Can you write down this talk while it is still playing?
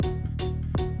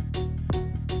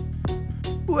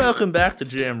Welcome back to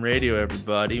Jam Radio,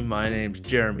 everybody. My name's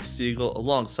Jeremy Siegel,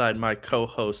 alongside my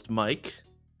co-host Mike.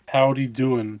 Howdy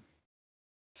doing,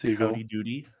 Siegel? Howdy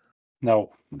doody. No,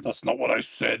 that's not what I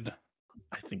said.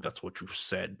 I think that's what you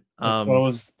said. That's what I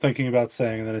was thinking about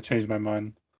saying, and then I changed my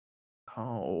mind.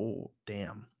 Oh,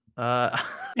 damn. I'm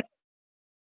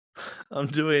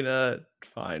doing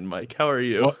fine, Mike. How are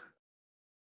you?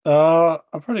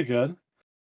 I'm pretty good.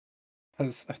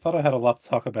 Because I thought I had a lot to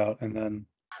talk about, and then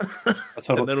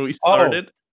and then we started.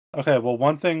 Okay, well,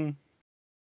 one thing.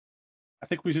 I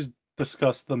think we should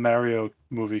discuss the Mario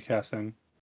movie casting.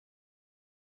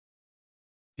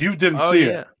 You didn't see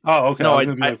it. Oh, okay. No,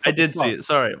 I did see it.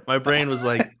 Sorry, my brain was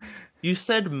like, you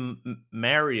said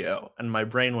Mario, and my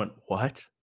brain went, what?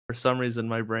 For some reason,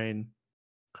 my brain,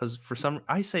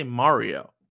 I say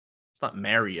Mario. It's not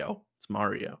Mario. It's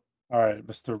Mario. All right,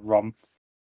 Mr. Rump.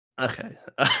 Okay.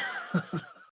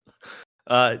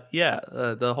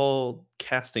 The whole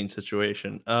casting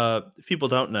situation. If people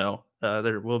don't know,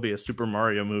 there will be a Super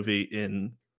Mario movie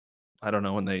in, I don't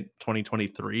know,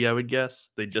 2023, I would guess.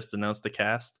 They just announced the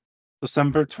cast.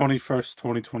 December 21st,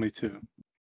 2022.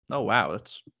 Oh, wow.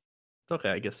 That's okay.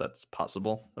 I guess that's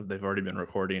possible. They've already been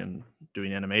recording and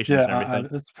doing animations and everything.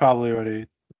 It's probably already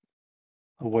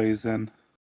a ways in.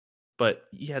 But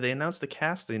yeah, they announced the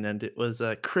casting, and it was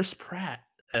Chris Pratt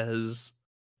as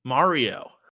Mario,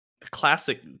 the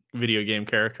classic video game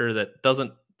character that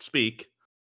doesn't speak.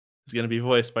 Is going to be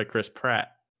voiced by Chris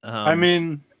Pratt. I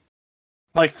mean,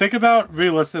 like, think about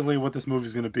realistically what this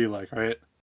movie's going to be like, right?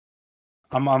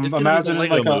 I'm imagining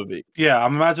like movie.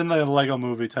 I'm imagining like a Lego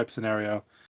movie type scenario.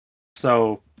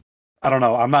 So, I don't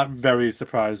know. I'm not very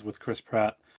surprised with Chris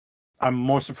Pratt. I'm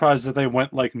more surprised that they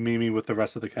went like Mimi with the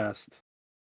rest of the cast,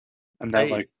 and that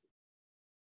like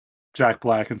Jack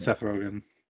Black and Seth Rogen.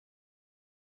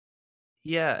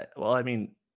 Yeah, well, I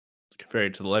mean,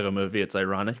 compared to the Lego movie, it's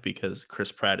ironic because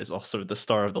Chris Pratt is also the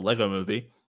star of the Lego movie.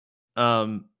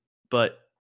 But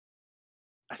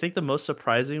I think the most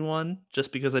surprising one,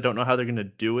 just because I don't know how they're going to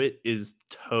do it, is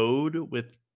Toad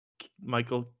with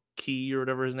Michael Key or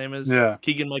whatever his name is. Yeah.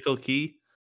 Keegan-Michael Key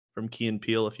from Key and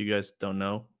Peele, if you guys don't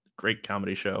know. Great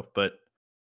comedy show. But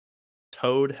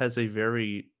Toad has a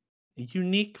very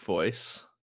unique voice.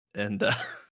 And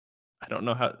I don't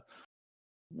know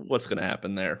what's going to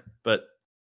happen there. But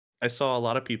I saw a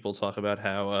lot of people talk about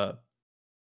how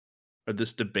or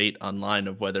this debate online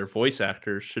of whether voice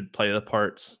actors should play the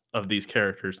parts of these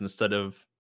characters instead of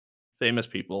famous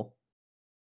people.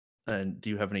 And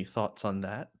do you have any thoughts on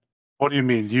that? What do you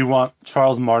mean? You want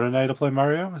Charles Martinet to play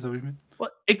Mario? Is that what you mean? Well,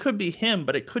 it could be him,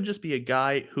 but it could just be a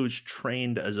guy who's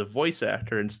trained as a voice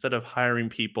actor instead of hiring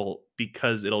people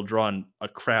because it'll draw in a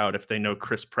crowd. If they know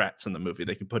Chris Pratt's in the movie,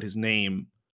 they can put his name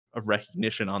of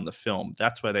recognition on the film.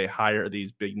 That's why they hire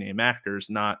these big name actors,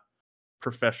 not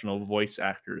professional voice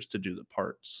actors to do the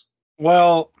parts.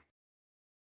 Well,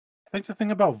 I think the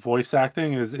thing about voice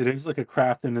acting is it is like a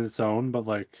craft in its own, but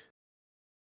like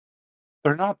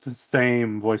they're not the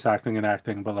same voice acting and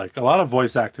acting, but like a lot of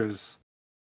voice actors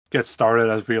get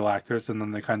started as real actors and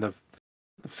then they kind of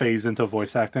phase into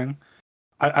voice acting.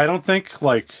 I don't think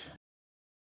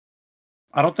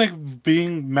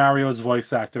being Mario's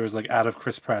voice actor is like out of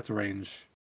Chris Pratt's range,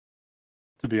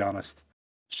 to be honest.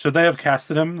 Should they have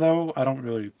casted him though? I don't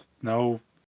really know.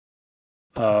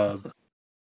 I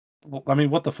mean,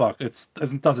 what the fuck? It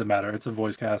doesn't matter. It's a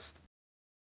voice cast.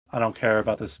 I don't care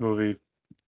about this movie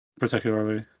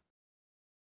particularly.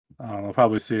 I'll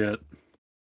probably see it.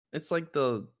 It's like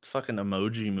the fucking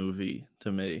Emoji Movie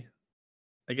to me.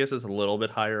 I guess it's a little bit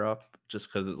higher up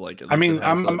just because it's like. I mean,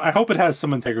 I hope it has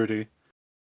some integrity.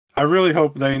 I really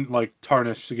hope they like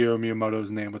tarnish Shigeru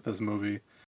Miyamoto's name with this movie.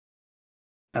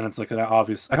 And it's like an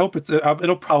obvious. I hope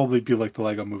it'll probably be like the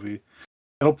Lego movie.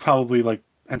 It'll probably like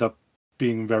end up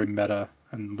being very meta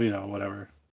and whatever.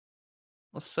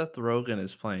 Well, Seth Rogen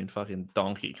is playing fucking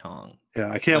Donkey Kong.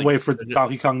 Yeah, I can't wait for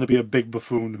Donkey Kong to be a big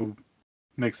buffoon who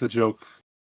makes a joke.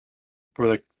 Where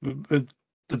like the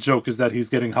joke is that he's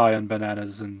getting high on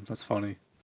bananas, and that's funny.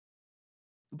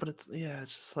 But it's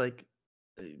just like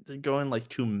they're going like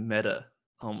too meta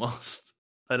almost.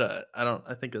 I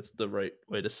think that's the right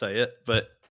way to say it,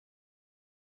 but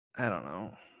I don't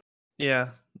know.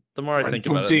 Yeah, the more I think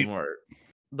about it,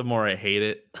 the more I hate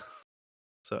it.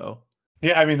 So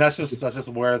yeah, I mean that's just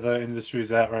where the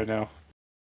industry's at right now.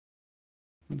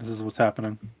 This is what's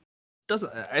happening.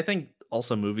 I think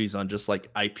also movies on just like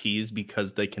IPs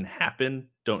because they can happen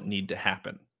don't need to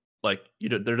happen. Like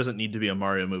there doesn't need to be a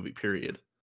Mario movie, period.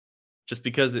 Just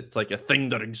because it's like a thing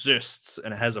that exists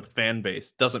and it has a fan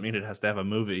base doesn't mean it has to have a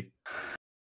movie.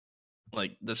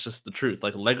 Like that's just the truth.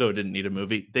 Like Lego didn't need a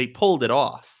movie. They pulled it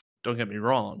off. Don't get me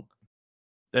wrong.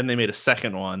 Then they made a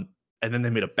second one, and then they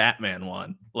made a Batman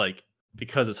one. Like,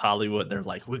 because it's Hollywood, they're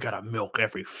like, we gotta milk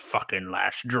every fucking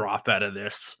last drop out of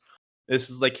this. This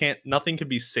is like nothing can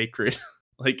be sacred.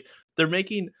 Like, they're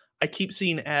making. I keep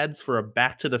seeing ads for a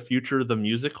Back to the Future the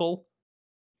musical.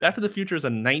 Back to the Future is a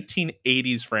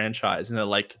 1980s franchise, and they're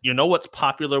like, you know what's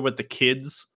popular with the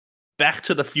kids? Back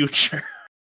to the Future.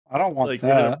 I don't want Like,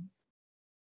 that.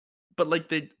 but like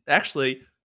they actually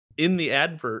in the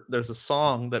advert, there's a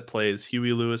song that plays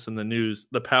Huey Lewis and the News,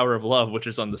 "The Power of Love," which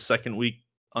is on the second week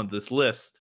on this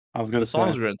list. I was gonna The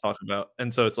songs say. we're going to talk about,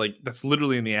 and so it's like that's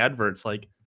literally in the advert. It's like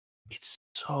it's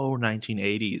so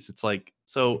 1980s. It's like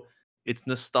so it's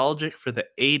nostalgic for the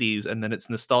 80s, and then it's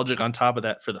nostalgic on top of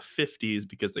that for the 50s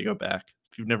because they go back.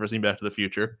 If you've never seen Back to the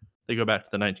Future, they go back to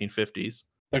the 1950s.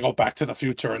 They go Back to the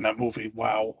Future in that movie.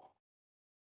 Wow.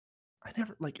 I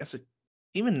never like as a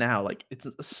even now like it's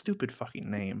a stupid fucking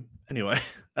name. Anyway,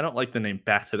 I don't like the name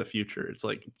Back to the Future. It's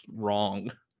like it's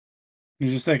wrong. You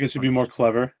just think it should be more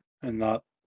clever and not.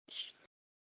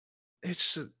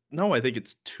 It's just, no, I think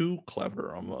it's too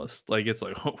clever almost. Like it's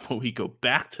like we go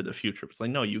back to the future. It's like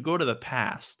no, you go to the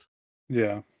past,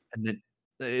 Yeah. and then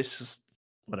it's just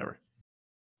whatever.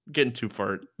 Getting too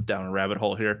far down a rabbit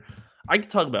hole here. I could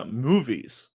talk about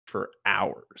movies for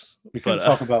hours. We can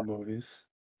talk about movies.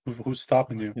 Who's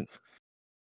stopping you?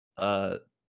 If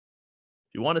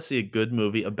you want to see a good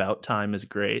movie, About Time is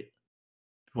great.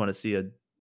 If you want to see a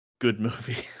good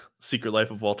movie, Secret Life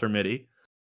of Walter Mitty.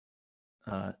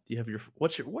 Do you have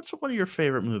what's one of your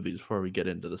favorite movies before we get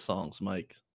into the songs,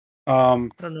 Mike? I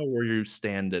don't know where you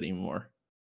stand anymore.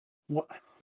 What?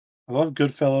 I love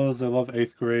Goodfellas. I love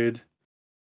Eighth Grade.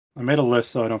 I made a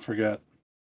list so I don't forget.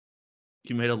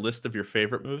 You made a list of your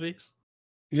favorite movies?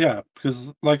 Yeah,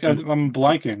 because like I'm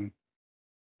blanking.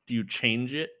 Do you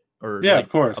change it or Yeah, like,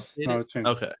 of course. update No, it? it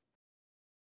changes. Okay.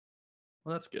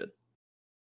 Well, that's good.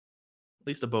 At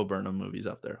least a Bo Burnham movie's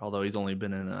up there, although he's only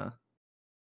been in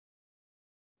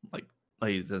like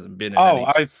he hasn't been in Oh,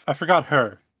 any. I forgot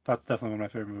Her. That's definitely one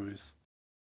of my favorite movies.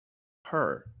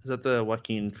 Her. Is that the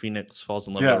Joaquin Phoenix falls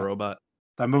in love with a robot?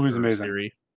 That movie's or amazing.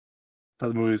 Siri?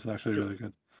 That movie's actually really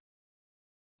good.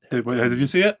 Did you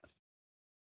see it?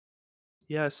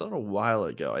 Yeah, I saw it a while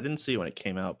ago. I didn't see it when it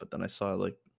came out, but then I saw it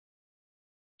like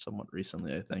somewhat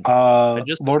recently, I think.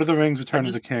 Lord of the Rings: Return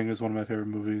of the King is one of my favorite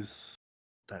movies.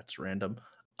 That's random.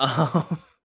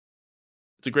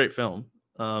 It's a great film.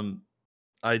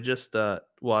 I just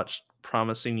watched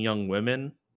Promising Young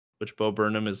Women, which Bo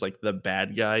Burnham is like the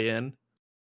bad guy in,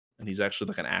 and he's actually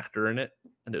like an actor in it,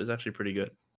 and it was actually pretty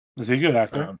good. Is he a good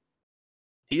actor?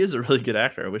 He is a really good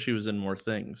actor. I wish he was in more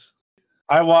things.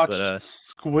 I watched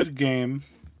Squid Game.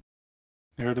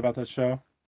 You heard about that show?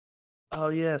 Oh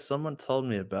yeah, someone told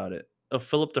me about it. Oh,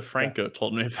 Philip DeFranco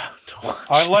told me about it to watch.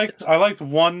 I liked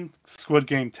one Squid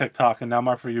Game TikTok, and now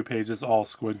my For You page is all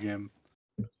Squid Game.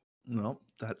 No,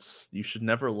 you should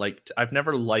never I've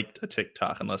never liked a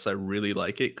TikTok unless I really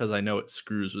like it because I know it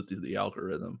screws with the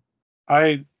algorithm.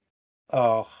 I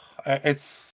don't think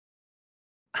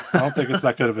it's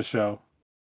that good of a show.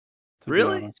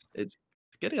 Really? It's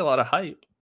getting a lot of hype.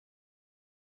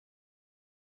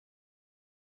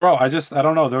 Bro, I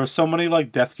don't know. There were so many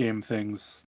like death game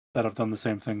things that have done the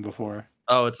same thing before.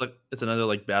 Oh, it's another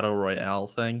like battle royale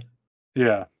thing.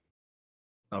 Yeah.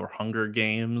 Or Hunger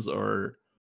Games or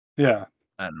yeah.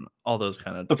 I don't know. All those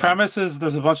kind of The premise is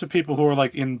there's a bunch of people who are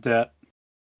like in debt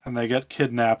and they get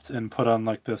kidnapped and put on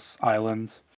like this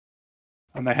island.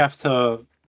 And they have to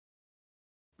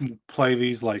play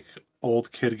these like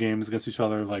old kid games against each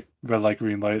other, like red light,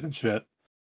 green light and shit.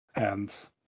 And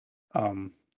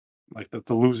like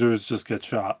the losers just get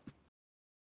shot.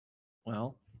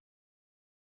 Well,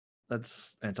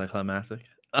 that's anticlimactic.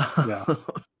 Yeah.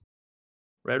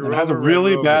 Red Rover, it has a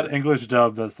really bad English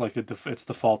dub that's like it's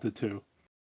defaulted to.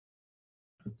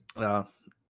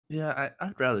 Yeah,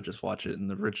 I'd rather just watch it in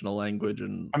the original language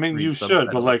and I mean, you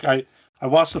should, but like I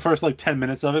watched the first like 10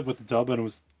 minutes of it with the dub and it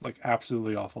was like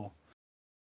absolutely awful.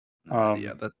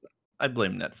 Yeah, I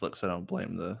blame Netflix. I don't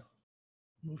blame the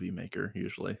movie maker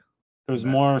usually. There's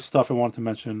more stuff I wanted to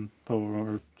mention, but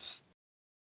we're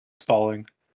stalling.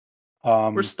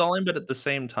 We're stalling, but at the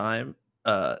same time,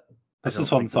 this is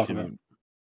fun to talk about.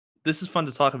 This is fun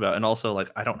to talk about, and also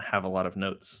like I don't have a lot of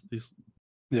notes these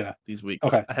weeks.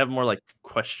 Okay, I have more like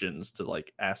questions to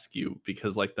like ask you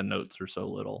because like the notes are so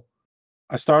little.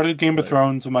 I started Game of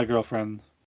Thrones with my girlfriend.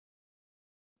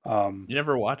 You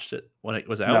never watched it when it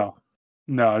was out?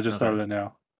 No, I just started it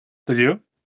now. Did you?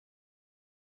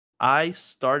 I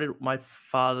started. My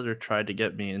father tried to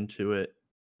get me into it,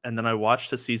 and then I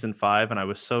watched the season 5, and I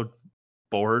was so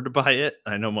bored by it.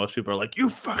 I know most people are like, "You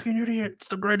fucking idiot! It's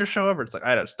the greatest show ever." It's like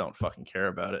I just don't fucking care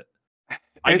about it.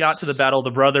 I got to the Battle of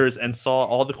the Brothers and saw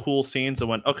all the cool scenes and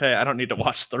went, "Okay, I don't need to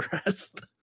watch the rest."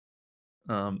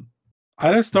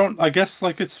 I just don't. I guess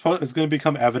like it's going to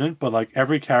become evident, but like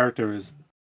every character is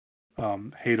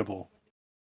hateable.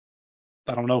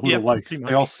 I don't know who to like.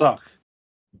 They all suck.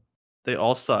 They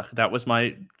all suck. That was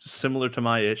similar to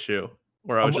my issue,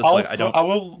 where I was I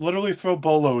will literally throw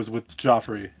bolos with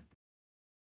Joffrey.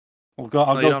 I'll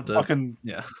go fucking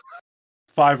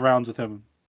 5 rounds with him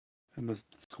in the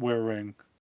square ring.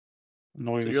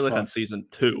 Annoying. So you're like on season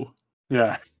 2.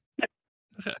 Yeah.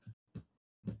 Okay.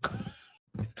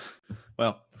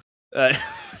 Well,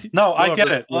 no, I get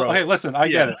it. Hey, listen, I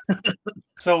get it.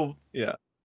 So yeah,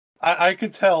 I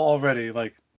could tell already.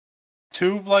 Like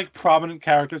 2 like prominent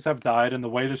characters have died, and the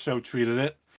way the show treated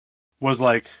it was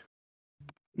like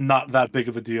not that big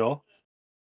of a deal.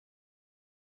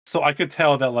 So I could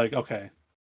tell that like, okay,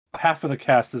 half of the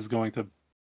cast is going to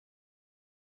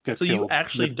get killed. You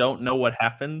actually don't know what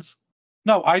happens?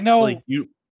 No, I know. Like you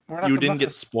didn't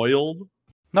get spoiled?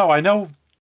 No, I know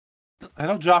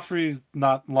Joffrey's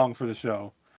not long for the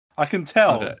show. I can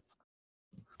tell. Okay.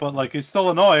 But like he's still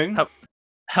annoying.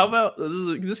 How about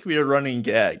this could be a running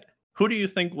gag. Who do you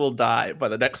think will die by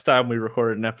the next time we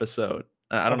record an episode?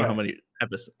 I don't know how many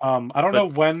episodes. I don't know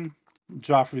when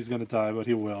Joffrey's going to die, but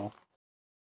he will.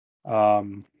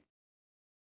 One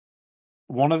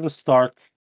of the Stark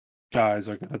guys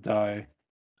are going to die.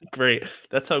 Great.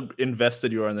 That's how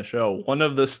invested you are in the show. One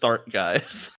of the Stark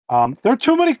guys. There are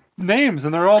too many names,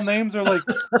 and all names are like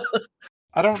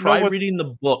I don't know. Try reading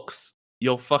the books.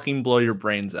 You'll fucking blow your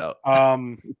brains out.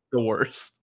 It's the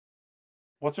worst.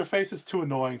 What's her face is too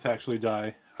annoying to actually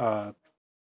die. I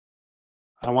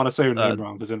don't want to say her name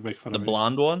wrong because it'll make fun of me. The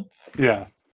blonde one? Yeah.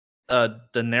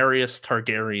 Daenerys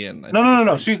Targaryen.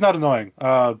 No. She's not annoying.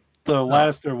 The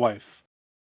Lannister wife,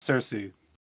 Cersei.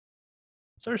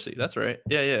 Cersei, that's right.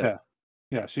 Yeah.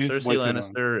 She's Cersei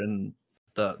Lannister and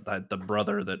the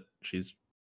brother that she's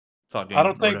fucking. I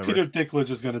don't think Peter Dinklage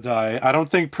is gonna die. I don't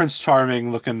think Prince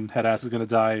Charming looking head ass is gonna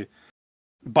die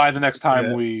by the next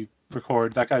time we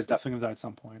record. That guy's definitely gonna die at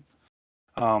some point.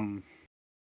 The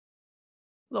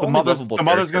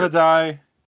mother's gonna die.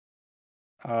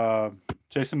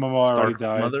 Jason Momoa already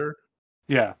died. Mother?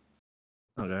 Yeah.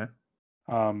 Okay.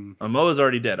 Momoa's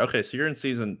already dead. Okay, so you're in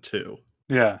season 2.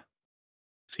 Yeah.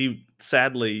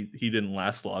 Sadly he didn't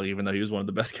last long, even though he was one of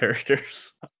the best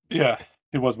characters. Yeah,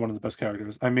 he was one of the best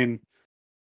characters. I mean,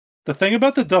 the thing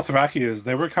about the Dothraki is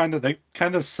they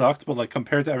kind of sucked, but like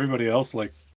compared to everybody else,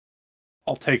 like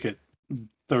I'll take it.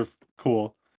 They're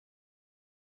cool.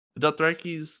 The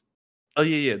Dothrakis. Oh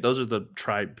yeah, those are the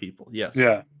tribe people. Yes.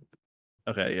 Yeah.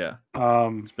 Okay, yeah.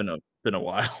 It's been a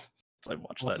while since I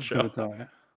watched that show. Die?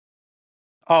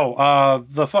 Oh,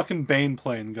 the fucking Bane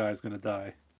plane guy's gonna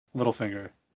die.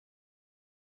 Littlefinger.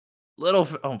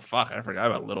 Oh fuck! I forgot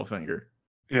about Littlefinger.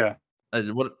 Yeah.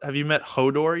 What have you met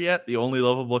Hodor yet? The only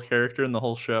lovable character in the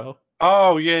whole show.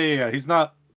 Oh yeah. He's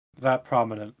not that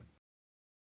prominent.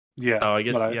 Yeah. Oh,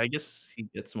 I guess he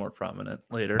gets more prominent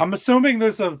later. I'm assuming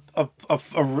there's an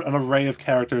array of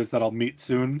characters that I'll meet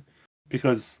soon,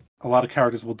 because a lot of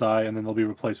characters will die and then they'll be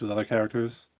replaced with other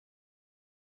characters.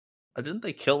 Didn't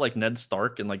they kill like Ned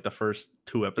Stark in like the first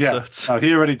 2 episodes? Yeah. Oh,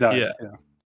 he already died. Yeah.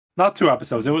 Not 2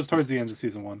 episodes. It was towards the end of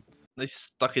season 1. They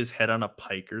stuck his head on a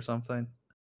pike or something.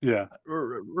 Yeah.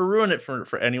 We're ruin it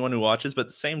for anyone who watches, but at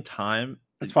the same time,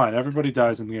 it's fine. Everybody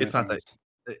dies in the end. It's not that,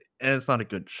 and it's not a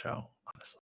good show,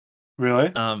 honestly.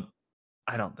 Really?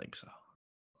 I don't think so.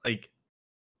 Like,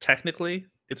 technically,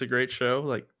 it's a great show.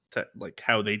 Like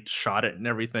how they shot it and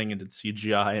everything, and did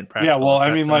CGI and practical. Yeah, well,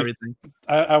 I mean, like, everything.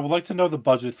 I would like to know the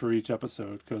budget for each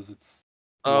episode because it's.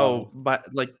 By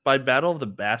Battle of the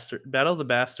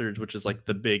Bastards, which is like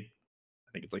the big,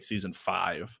 I think it's like season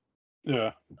 5.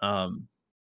 Yeah.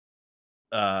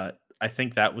 I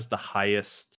think that was the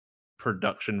highest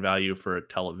production value for a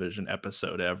television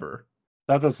episode ever.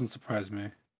 That doesn't surprise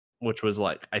me. Which was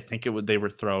like, I think they were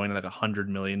throwing like $100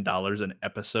 million an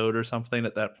episode or something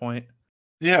at that point.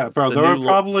 Yeah, bro. There are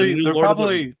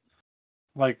probably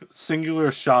like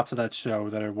singular shots of that show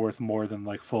that are worth more than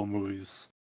like full movies.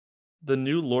 The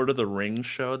new Lord of the Rings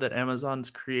show that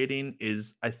Amazon's creating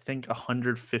is, I think,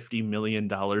 $150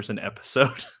 million an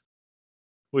episode,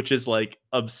 which is like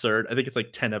absurd. I think it's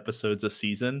like 10 episodes a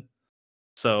season.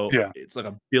 So it's like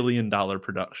 $1 billion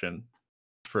production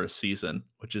for a season,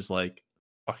 which is like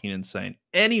fucking insane.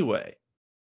 Anyway,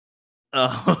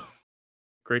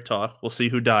 great talk. We'll see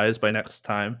who dies by next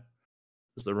time.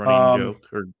 Is the running joke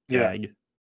or gag? Yeah.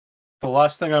 The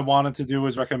last thing I wanted to do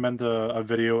was recommend a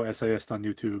video essayist on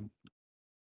YouTube.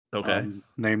 Okay.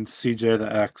 named CJ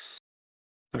the X.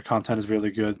 Their content is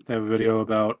really good. They have a video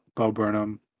about Bo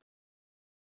Burnham.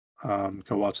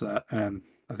 Go watch that. And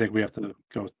I think we have to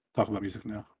go talk about music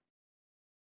now.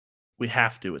 We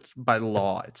have to. It's by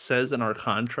law. It says in our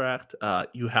contract,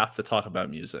 you have to talk about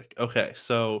music. Okay,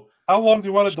 so How long do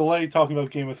you want to delay talking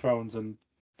about Game of Thrones and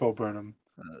Bo Burnham?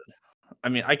 I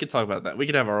mean, I could talk about that. We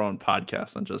could have our own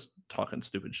podcast on just talking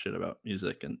stupid shit about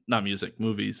music and not music,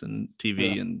 movies and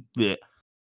TV and yeah.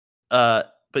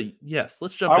 But yes,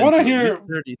 let's jump. I want to into hear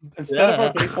it. instead of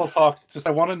our baseball talk. Just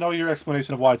I want to know your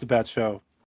explanation of why it's a bad show.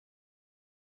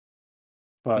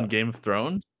 On Game of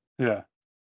Thrones. Yeah.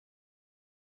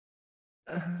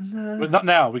 But not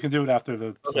now. We can do it after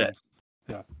the songs.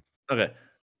 Yeah. Okay.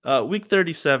 Week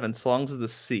 37, Songs of the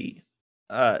Sea.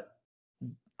 I'll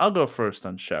go first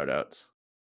on shoutouts.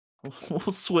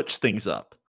 We'll switch things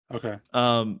up. Okay.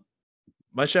 My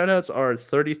shoutouts are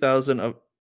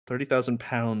 30,000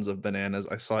 pounds of bananas.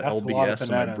 I saw That's LBS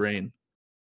in my brain.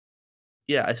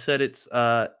 Yeah, I said it's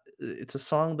a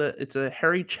song it's a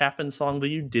Harry Chaffin song that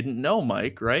you didn't know,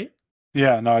 Mike, right?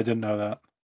 Yeah, no, I didn't know that.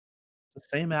 The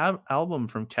same album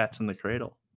from Cats in the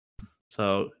Cradle.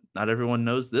 So not everyone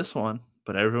knows this one,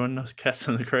 but everyone knows Cats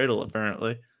in the Cradle,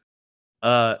 apparently.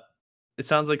 It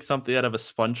sounds like something out of a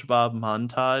SpongeBob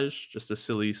montage, just a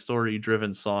silly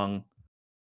story-driven song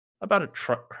about a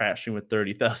truck crashing with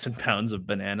 30,000 pounds of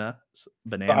bananas.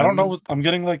 I don't know. I'm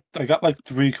getting I got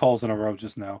 3 calls in a row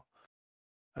just now.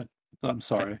 I'm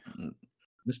sorry.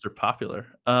 Mr. Popular.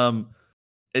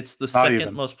 It's the Not second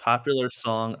even. most popular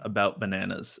song about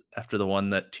bananas after the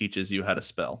one that teaches you how to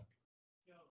spell.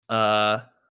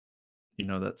 You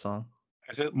know that song?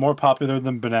 Is it more popular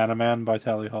than Banana Man by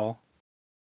Tally Hall?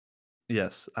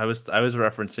 Yes, I was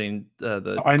referencing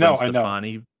the I know.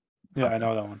 Yeah, Okay. I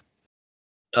know that one.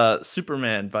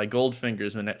 Superman by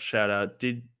Goldfinger's my next shout out.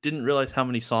 Didn't realize how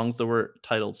many songs there were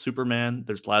titled Superman.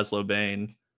 There's Laszlo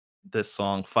Bane, this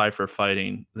song, Five for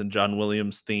Fighting, the John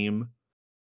Williams theme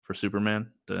for Superman.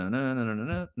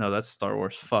 No, that's Star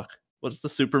Wars. Fuck. What's the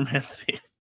Superman theme?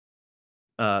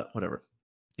 Whatever.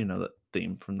 You know the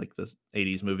theme from the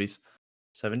 80s movies.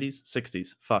 70s?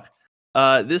 60s. Fuck.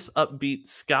 This upbeat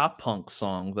ska punk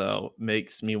song, though,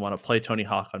 makes me want to play Tony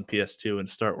Hawk on PS2 and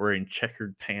start wearing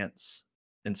checkered pants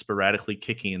and sporadically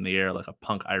kicking in the air like a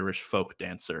punk Irish folk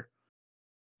dancer.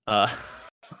 That's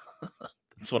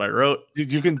what I wrote.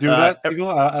 You can do that, Siegel?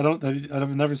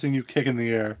 I've never seen you kick in the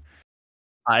air.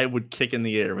 I would kick in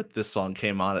the air if this song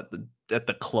came on at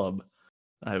the club.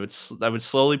 I would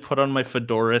slowly put on my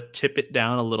fedora, tip it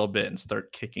down a little bit, and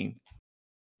start kicking.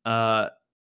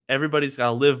 Everybody's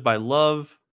Gotta Live by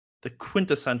Love, the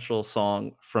quintessential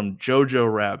song from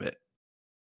Jojo Rabbit.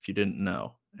 If you didn't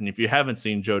know, and if you haven't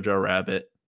seen Jojo Rabbit,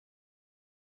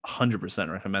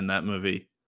 100% recommend that movie.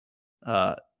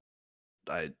 I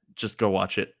just go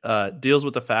watch it. Deals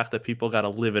with the fact that people got to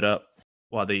live it up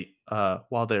while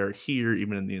they're here,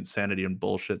 even in the insanity and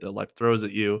bullshit that life throws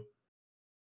at you.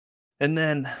 And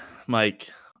then, Mike,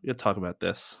 we gotta talk about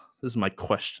this. This is my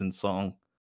question song.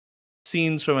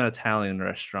 Scenes from an Italian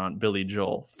restaurant, Billy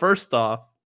Joel. First off,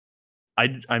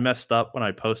 I messed up when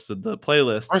I posted the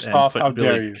playlist. First off, how Billy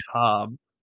dare you? Cobb.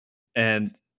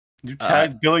 And you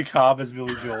tagged Billy Cobb as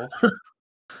Billy Joel.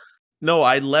 No,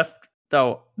 I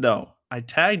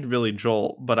tagged Billy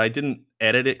Joel, but I didn't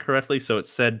edit it correctly, so it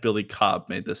said Billy Cobb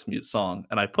made this song.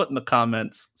 And I put in the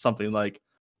comments something like,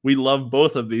 we love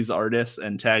both of these artists,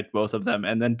 and tagged both of them,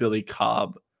 and then Billy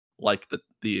Cobb liked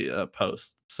the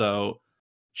post. So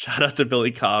shout out to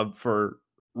Billy Cobb for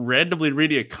randomly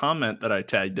reading a comment that I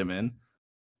tagged him in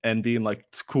and being like,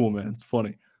 it's cool, man, it's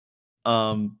funny.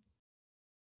 And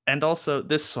also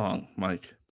this song,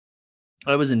 Mike,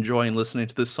 I was enjoying listening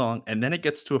to this song, and then it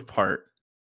gets to a part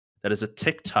that is a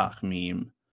TikTok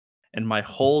meme, and my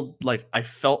whole, I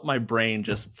felt my brain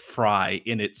just fry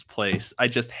in its place. I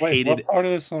just hated what part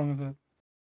of this song is it?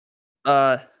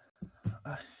 Got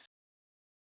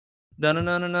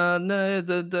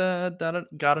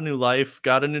a new life,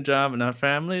 got a new job, and our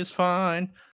family is fine.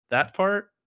 That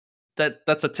part,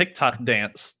 that's a TikTok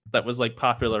dance that was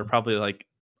popular probably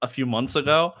a few months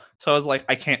ago. So I was like,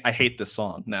 I hate this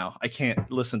song now. I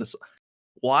can't listen to.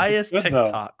 Why is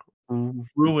TikTok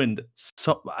ruined?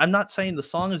 So I'm not saying the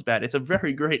song is bad. It's a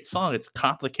very great song. It's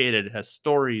complicated. It has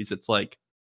stories. It's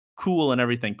cool and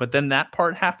everything. But then that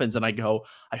part happens, and I go,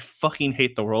 I fucking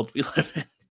hate the world we live in.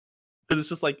 It's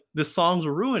just this song's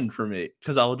ruined for me,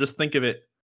 because I will just think of it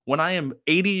when I am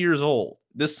 80 years old.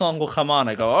 This song will come on.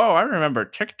 I go, oh, I remember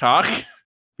TikTok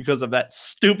because of that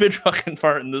stupid fucking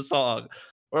part in the song.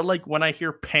 Or when I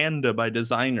hear Panda by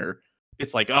Designer,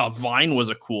 it's oh, Vine was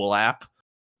a cool app.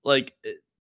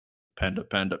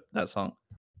 Panda, that song.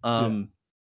 Yeah.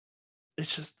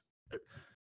 It's just,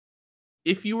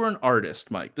 if you were an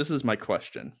artist, Mike, this is my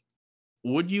question.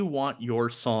 Would you want your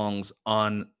songs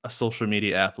on a social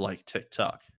media app like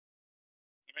TikTok?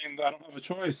 I mean, I don't have a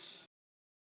choice.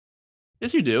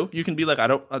 Yes, you do. You can be like, I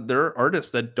don't. There are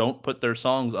artists that don't put their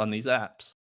songs on these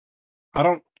apps. I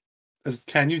don't.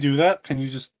 Can you do that? Can you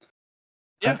just?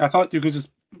 Yeah. I thought you could just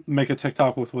make a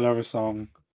TikTok with whatever song.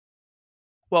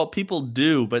 Well, people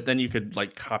do, but then you could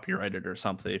like copyright it or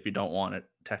something if you don't want it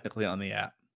technically on the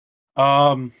app.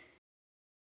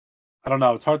 I don't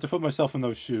know. It's hard to put myself in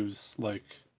those shoes. Like,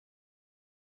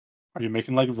 are you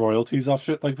making like royalties off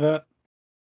shit like that?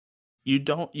 You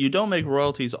don't make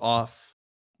royalties off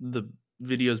the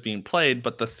videos being played,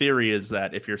 but the theory is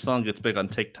that if your song gets big on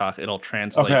TikTok, it'll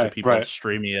translate to Okay, people right.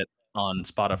 streaming it on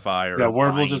Spotify or Yeah, word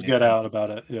will buying just it. get out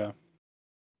about it. Yeah.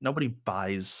 Nobody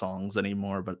buys songs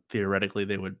anymore, but theoretically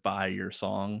they would buy your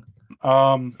song.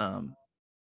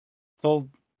 Still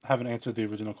haven't answered the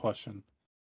original question.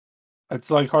 It's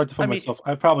like hard to put I mean, myself.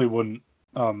 I probably wouldn't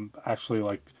actually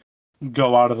like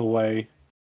go out of the way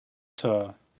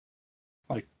to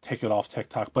like take it off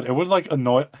TikTok, but it would like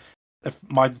annoy if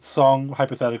my song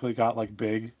hypothetically got like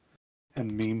big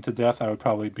and meme to death. I would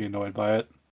probably be annoyed by it.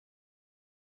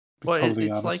 Be well, totally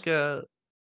it's honest.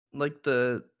 like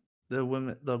the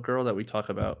girl that we talk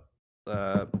about,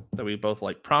 that we both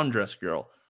like, Prom Dress Girl.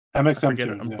 I forget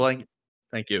it. MXM2. I'm Yeah. blank.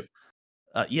 Thank you.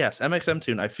 Yes, MXM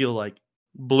Tune, I feel like,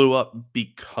 blew up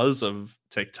because of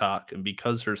TikTok and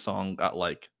because her song got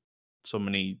like so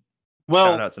many shout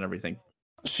Well, outs and everything.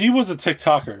 she was a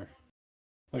TikToker.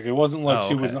 Like it wasn't like Oh,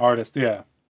 she was okay. an artist. Yeah.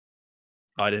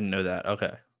 Oh, I didn't know that.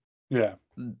 Okay. Yeah.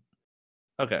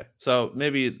 Okay. So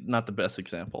maybe not the best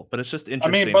example, but it's just I mean,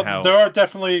 interesting but there how are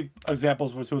definitely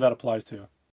examples with who that applies to.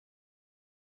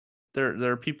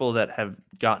 there are people that have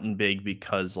gotten big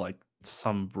because like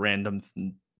some random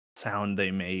sound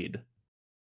they made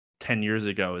 10 years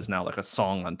ago is now like a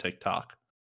song on TikTok.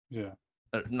 Yeah.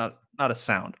 Not a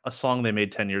sound. A song they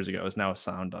made 10 years ago is now a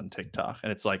sound on TikTok.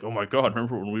 And it's like, oh my God,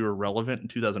 remember when we were relevant in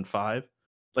 2005?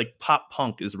 Like pop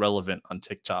punk is relevant on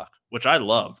TikTok, which I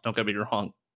love. Don't get me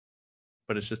wrong.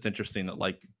 But it's just interesting that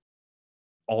like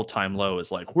All Time Low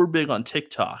is like, we're big on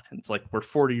TikTok. And it's like, we're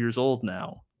 40 years old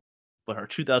now, but our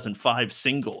 2005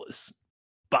 single is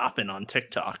bopping on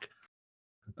TikTok.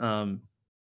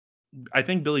 I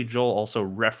think Billy Joel also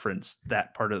referenced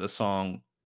that part of the song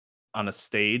on a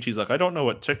stage. He's like, I don't know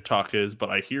what TikTok is, but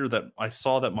I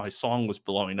saw that my song was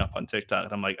blowing up on TikTok.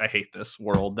 And I'm like, I hate this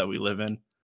world that we live in.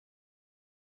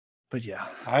 But yeah,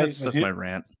 that's my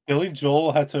rant. Billy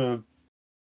Joel had to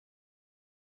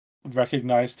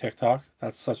recognize TikTok.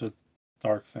 That's such a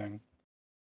dark thing.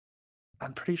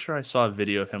 I'm pretty sure I saw a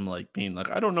video of him like being like,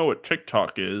 I don't know what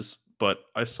TikTok is, but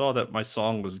I saw that my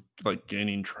song was like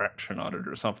gaining traction on it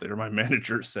or something. Or my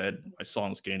manager said my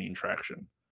song's gaining traction.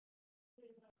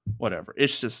 Whatever.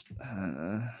 It's just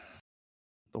the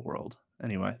world.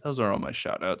 Anyway, those are all my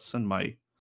shout outs and my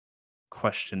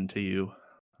question to you.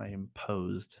 I am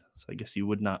posed. So I guess you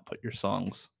would not put your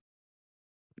songs.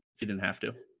 You didn't have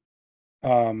to.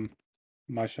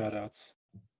 My shout outs.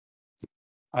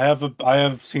 I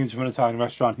have scenes from an Italian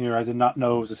restaurant here. I did not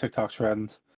know it was a TikTok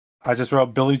trend. I just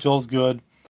wrote Billy Joel's good.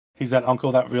 He's that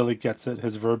uncle that really gets it.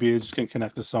 His verbiage can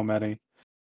connect to so many.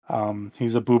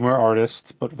 He's a boomer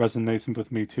artist, but resonates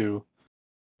with me too.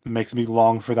 It makes me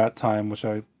long for that time, which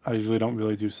I usually don't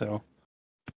really do so.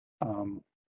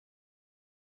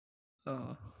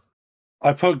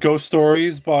 I put Ghost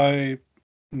Stories by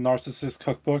Narcissist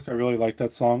Cookbook. I really like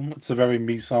that song. It's a very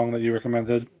me song that you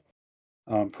recommended.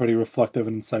 Pretty reflective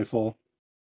and insightful.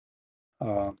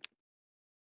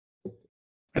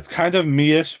 It's kind of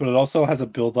me-ish, but it also has a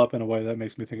build-up in a way that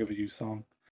makes me think of a you song.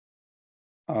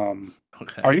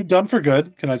 Okay. Are you done for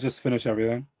good? Can I just finish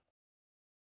everything?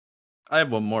 I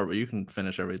have one more, but you can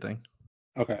finish everything.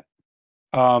 Okay.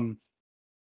 I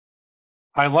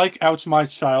like Ouch My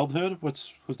Childhood.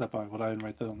 Who's that by? What I didn't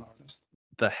write that on the artist.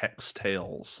 The Hex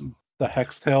Tales. The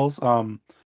Hex Tales.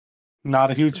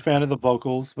 Not a huge fan of the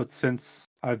vocals, but since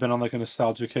I've been on like a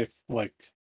nostalgia kick like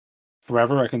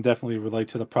forever, I can definitely relate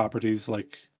to the properties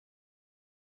like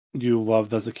you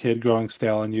loved as a kid growing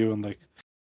stale on you, and like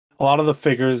a lot of the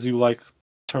figures you like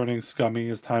turning scummy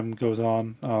as time goes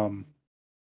on.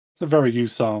 It's a very you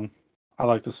song. I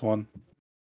like this one.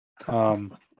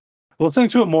 Listening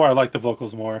to it more, I like the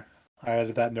vocals more. I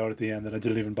added that note at the end that I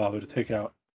didn't even bother to take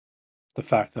out the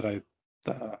fact that I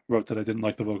wrote that I didn't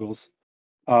like the vocals.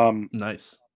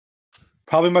 Nice.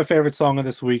 Probably my favorite song of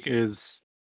this week is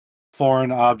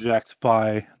Foreign Object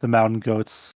by the Mountain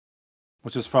Goats,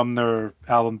 which is from their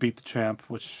album Beat the Champ,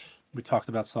 which we talked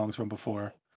about songs from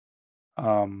before.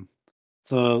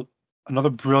 So another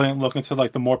brilliant look into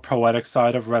like the more poetic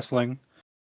side of wrestling.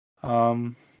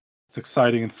 It's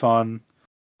exciting and fun.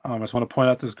 I just want to point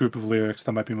out this group of lyrics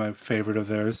that might be my favorite of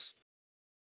theirs.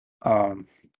 I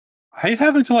hate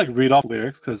having to like read off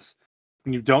lyrics because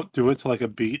when you don't do it to like a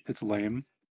beat, it's lame.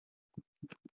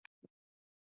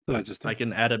 Did I just I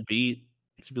can add a beat.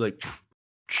 It should be like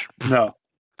no.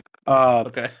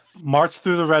 Okay. March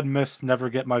through the red mist, never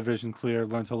get my vision clear.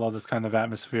 Learn to love this kind of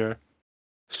atmosphere.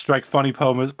 Strike funny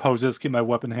poses, keep my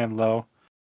weapon hand low.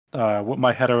 Whip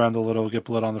my head around a little, get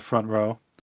blood on the front row.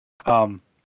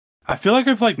 I feel like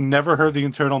I've like never heard the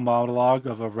internal monologue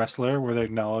of a wrestler where they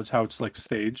acknowledge how it's like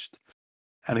staged,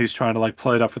 and he's trying to like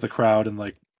play it up for the crowd and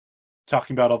like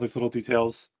talking about all these little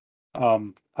details.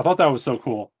 I thought that was so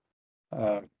cool.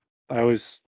 I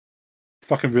always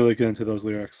fucking really get into those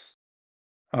lyrics.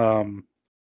 Shout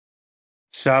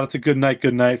out to Good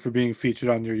Night for being featured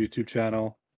on your YouTube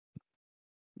channel.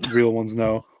 Real ones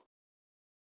know.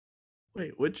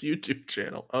 Wait, which YouTube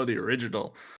channel? Oh, the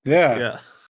original. Yeah. Yeah.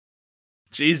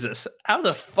 Jesus, how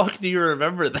the fuck do you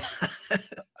remember that?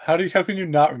 How can you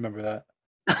not remember that?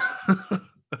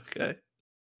 Okay.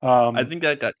 I think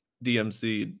that got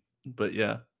DMC'd, but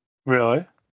yeah. Really?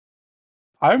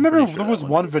 I remember Sure there was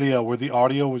one video where the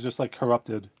audio was just like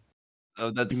corrupted.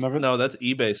 Oh, that's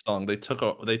eBay song. They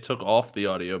took off the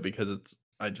audio because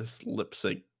I just lip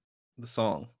sync the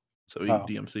song, so he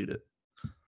DMC'd it.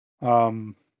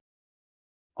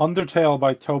 Undertale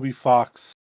by Toby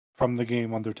Fox from the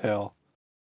game Undertale.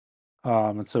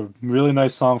 It's a really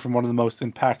nice song from one of the most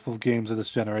impactful games of this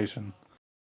generation.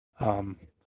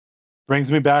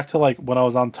 Brings me back to like when I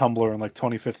was on Tumblr in like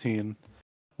 2015,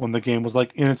 when the game was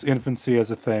like in its infancy as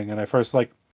a thing, and I first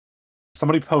like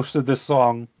somebody posted this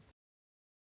song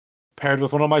paired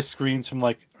with one of my screens from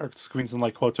like or screens and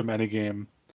like quotes from any game,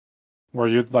 where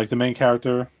you like the main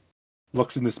character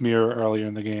looks in this mirror earlier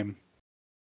in the game,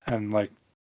 and like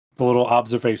the little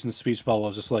observation speech bubble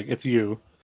is just like it's you,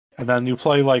 and then you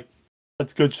play like a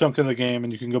good chunk of the game,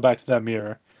 and you can go back to that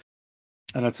mirror,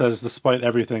 and it says, "Despite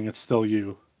everything, it's still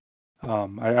you." I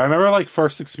remember like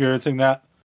first experiencing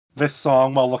this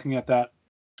song while looking at that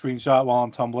screenshot while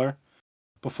on Tumblr,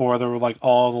 before there were like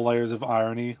all the layers of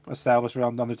irony established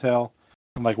around Undertale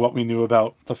and like what we knew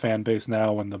about the fan base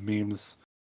now and the memes.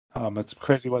 It's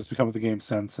crazy what it's become with the game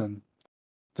since, and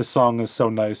this song is so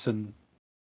nice, and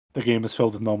the game is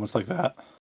filled with moments like that.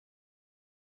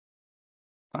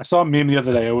 I saw a meme the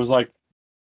other day. It was like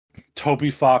Toby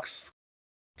Fox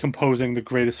composing the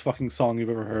greatest fucking song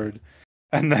you've ever heard,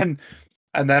 and then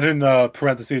in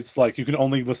parentheses, it's like you can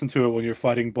only listen to it when you're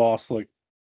fighting boss like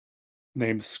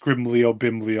named Scriblio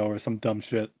Bimblio or some dumb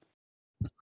shit.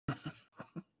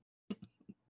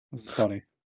 This is funny.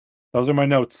 Those are my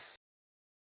notes.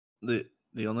 The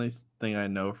only thing I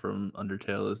know from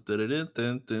Undertale is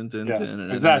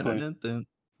exactly.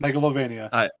 Megalovania.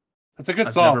 That's a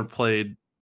good song. I've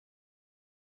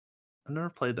never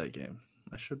played that game.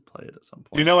 I should play it at some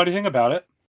point. Do you know anything about it?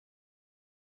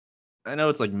 I know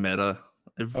it's like meta.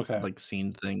 I've like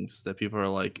seen things that people are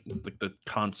like the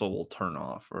console will turn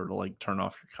off, or to like turn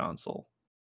off your console.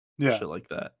 Yeah. Shit like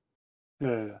that.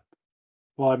 Yeah.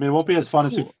 Well, I mean, it won't be as fun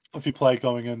as if you play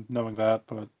going in knowing that,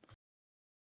 but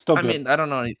still good. I mean, I don't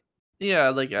know. Yeah,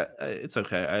 like it's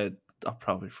okay. I'll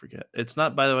probably forget. It's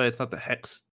not, by the way, it's not the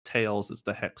Hex Tales, it's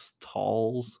the Hex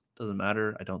Talls. Doesn't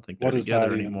matter. I don't think they're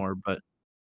together anymore, but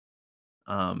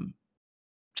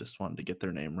just wanted to get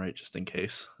their name right just in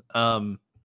case.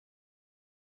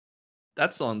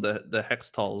 That song, the Hex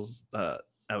Talls,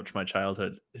 Ouch My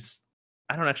Childhood, is,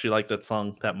 I don't actually like that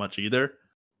song that much either.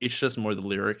 It's just more the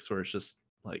lyrics where it's just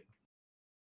like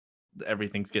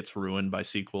everything gets ruined by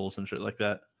sequels and shit like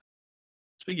that.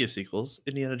 Speaking of sequels,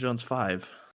 Indiana Jones 5.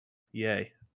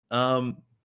 Yay.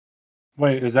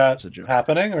 Wait, is that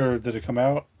happening or did it come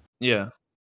out? Yeah.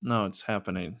 No, it's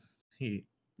happening.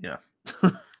 Yeah.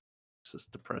 It's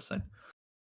just depressing.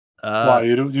 Why?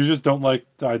 You just don't like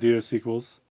the idea of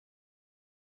sequels?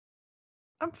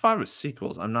 I'm fine with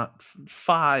sequels. I'm not.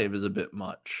 5 is a bit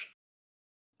much.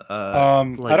 I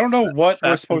don't know what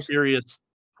we're supposed to. Furious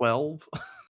 12.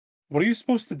 What are you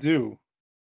supposed to do?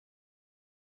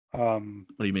 What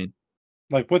do you mean?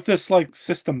 Like with this like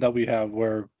system that we have,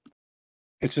 where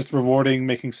it's just rewarding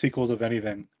making sequels of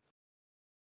anything.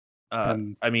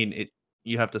 I mean,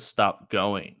 you have to stop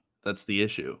going. That's the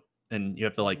issue, and you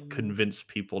have to like convince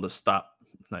people to stop.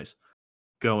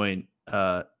 Going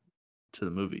to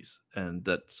the movies, and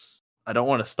I don't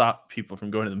want to stop people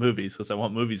from going to the movies because I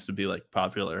want movies to be like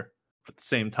popular. But at the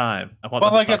same time, I want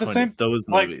them to stop going to those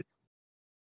movies.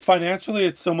 Financially,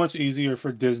 it's so much easier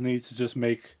for Disney to just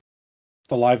make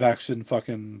the live action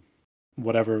fucking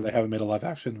whatever they haven't made a live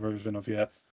action version of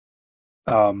yet.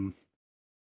 Well,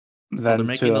 they're Then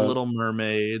making The to Little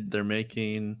Mermaid. They're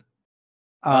making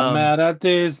I'm mad at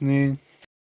Disney.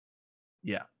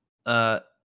 yeah. They're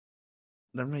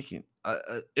making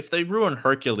if they ruin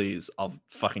Hercules, I'll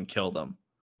fucking kill them.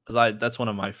 Because that's one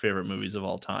of my favorite movies of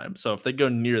all time. So if they go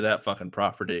near that fucking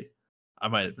property, I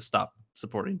might stop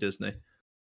supporting Disney.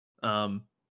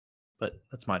 But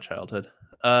that's my childhood.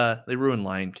 They ruined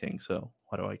Lion King, so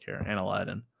why do I care? And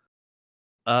Aladdin.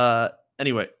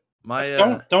 Anyway,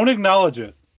 Don't acknowledge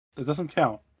it. It doesn't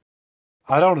count.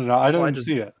 I don't know. I didn't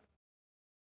see it.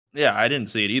 Yeah, I didn't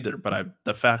see it either. But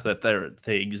the fact that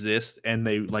they exist and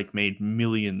they like made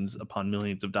millions upon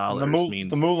millions of dollars means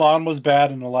the Mulan was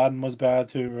bad and Aladdin was bad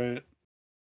too, right?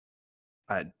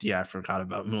 I forgot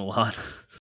about Mulan.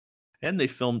 And they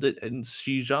filmed it in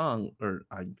Xinjiang, or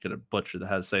I'm gonna butcher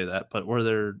how to say that, but where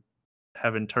they're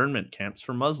have internment camps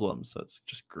for Muslims, so it's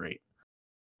just great.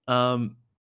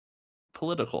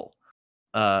 Political.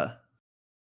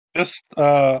 Just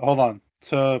hold on.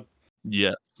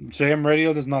 Yes. JM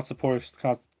Radio does not support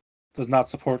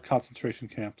concentration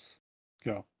camps.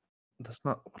 Go. That's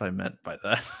not what I meant by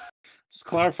that. Just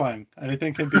clarifying.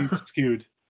 Anything can be skewed.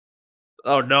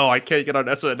 Oh no, I can't get on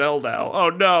SNL now. Oh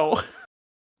no.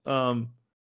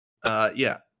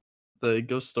 Yeah. The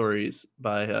Ghost Stories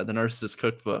by the Narcissist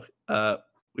Cookbook.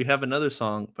 We have another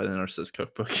song by the Narcissist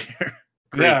Cookbook here.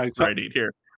 Great writing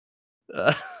here.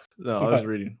 No, I was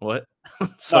reading. What?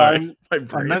 Sorry, I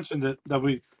mentioned it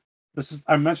that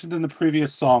I mentioned in the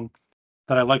previous song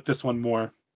that I like this one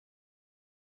more.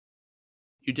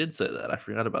 You did say that. I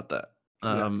forgot about that.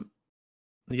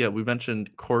 Yeah, we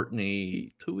mentioned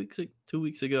Courtney 2 weeks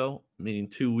ago, meaning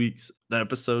 2 weeks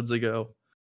episodes ago.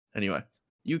 Anyway,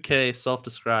 UK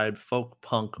self-described folk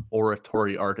punk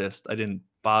oratory artist. I didn't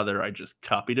bother. I just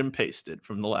copied and pasted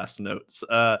from the last notes.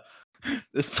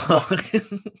 This song.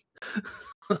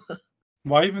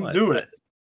 Why even do it?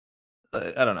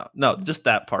 I don't know. No, just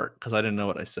that part because I didn't know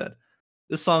what I said.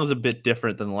 This song is a bit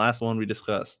different than the last one we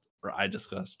discussed, or I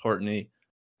discussed, Courtney,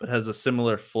 but has a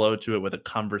similar flow to it with a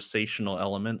conversational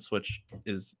elements, which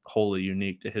is wholly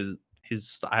unique to his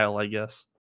style, I guess.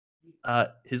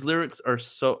 His lyrics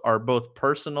are both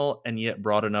personal and yet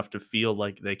broad enough to feel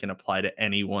like they can apply to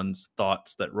anyone's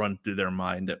thoughts that run through their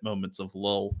mind at moments of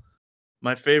lull.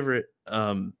 My favorite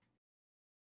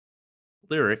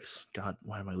lyrics. God,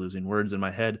 why am I losing words in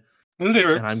my head?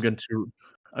 Lyrics. And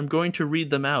I'm going to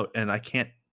read them out, and I can't.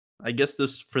 I guess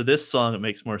for this song it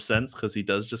makes more sense because he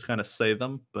does just kind of say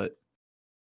them, but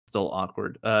still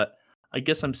awkward. I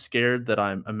guess I'm scared that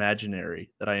I'm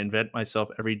imaginary, that I invent myself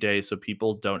every day so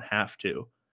people don't have to.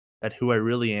 That who I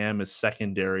really am is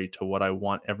secondary to what I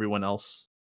want everyone else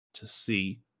to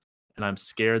see. And I'm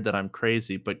scared that I'm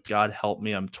crazy, but God help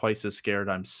me, I'm twice as scared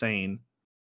I'm sane.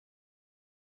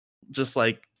 Just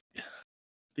like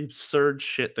the absurd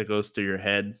shit that goes through your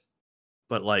head,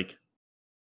 but like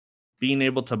being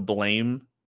able to blame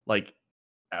like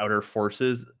outer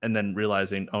forces and then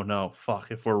realizing, oh no, fuck,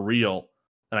 if we're real,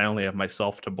 then I only have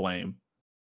myself to blame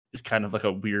is kind of like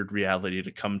a weird reality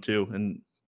to come to, and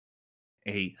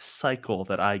a cycle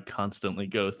that I constantly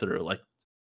go through. Like,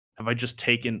 have I just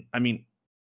taken, I mean,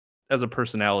 as a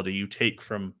personality, you take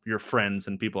from your friends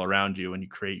and people around you and you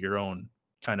create your own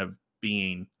kind of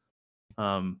being.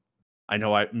 I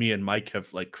know me and Mike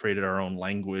have like created our own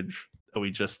language that we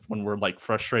just, when we're like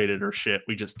frustrated or shit,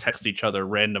 we just text each other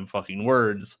random fucking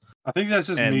words. I think that's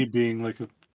just me being like an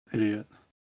idiot.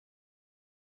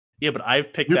 Yeah, but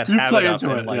I've picked that habit up.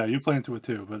 Yeah, you play into it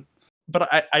too, but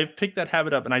I picked that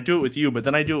habit up and I do it with you, but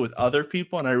then I do it with other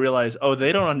people and I realize, oh,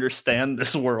 they don't understand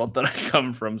this world that I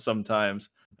come from sometimes.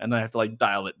 And I have to like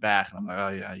dial it back. And I'm like, oh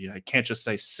yeah, I can't just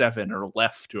say 7 or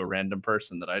left to a random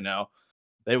person that I know.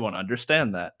 They won't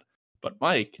understand that. But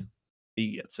Mike,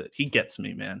 he gets it. He gets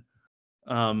me, man.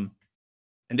 And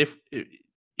if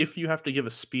you have to give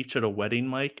a speech at a wedding,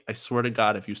 Mike, I swear to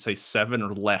God, if you say 7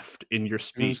 or left in your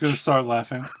speech, I'm just gonna start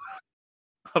laughing.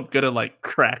 I'm gonna like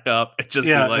crack up and just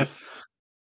be like,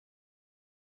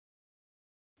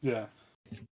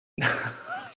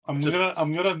 I'm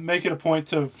gonna make it a point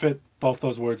to fit both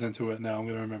those words into it. Now I'm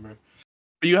gonna remember.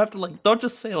 But you have to like, don't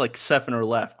just say like 7 or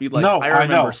left. Be like, no, I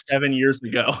remember 7 years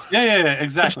ago. Yeah,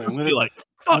 exactly.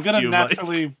 I'm gonna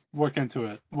naturally work it into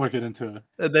it.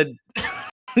 And then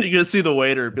you're gonna see the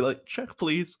waiter and be like, check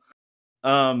please.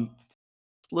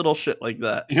 Little shit like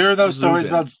that. You hear those stories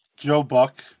about Joe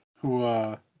Buck,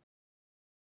 who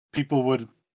people would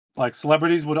like,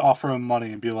 celebrities would offer him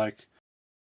money and be like,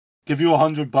 give you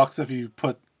 $100 if you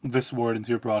put this word into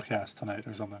your broadcast tonight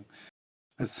or something.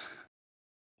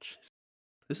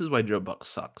 This is why Joe Buck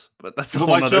sucks. But that's a You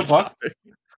whole don't like nother Joe Buck? topic.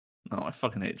 No, I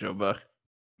fucking hate Joe Buck.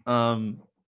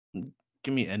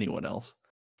 Give me anyone else.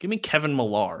 Give me Kevin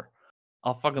Millar.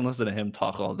 I'll fucking listen to him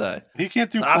talk all day. He can't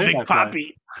do Big play-by-play.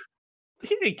 Poppy.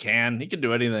 He can. He can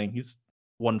do anything. He's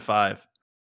 1-5.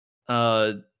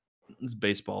 It's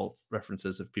baseball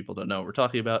references if people don't know what we're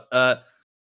talking about.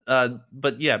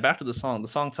 But yeah, back to the song. The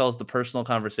song tells the personal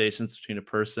conversations between a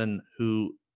person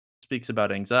who speaks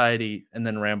about anxiety and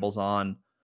then rambles on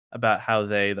about how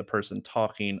they, the person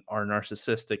talking, are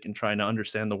narcissistic and trying to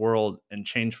understand the world and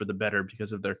change for the better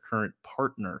because of their current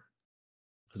partner.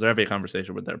 Because they're having a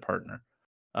conversation with their partner.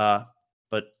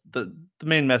 But the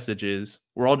main message is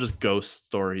we're all just ghost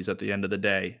stories at the end of the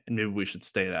day, and maybe we should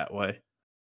stay that way.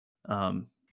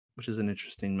 Which is an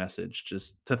interesting message,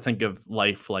 just to think of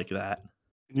life like that.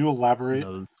 Can you elaborate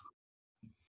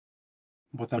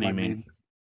what that What do you might mean? mean?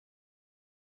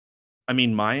 I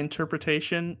mean, my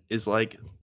interpretation is like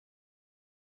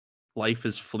life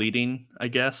is fleeting, I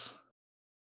guess.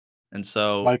 And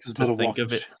so Life is but to a think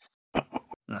of it, oh,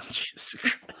 Jesus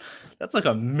Christ. That's like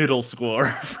a middle school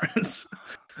reference.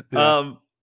 Yeah.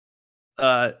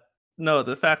 No,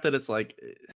 the fact that it's like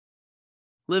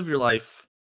live your life,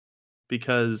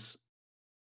 because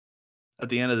at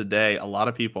the end of the day, a lot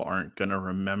of people aren't going to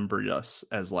remember us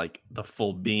as like the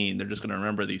full being. They're just going to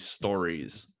remember these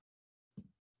stories.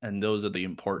 And those are the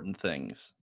important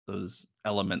things. Those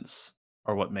elements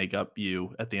are what make up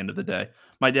you at the end of the day.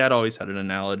 My dad always had an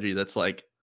analogy that's like,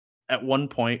 at one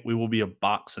point, we will be a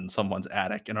box in someone's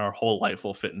attic, and our whole life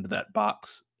will fit into that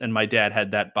box. And my dad had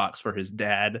that box for his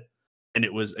dad, and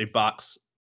it was a box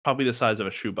probably the size of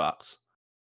a shoebox.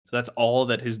 So that's all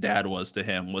that his dad was to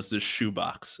him, was this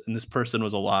shoebox. And this person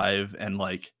was alive and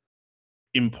like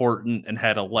important and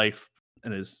had a life.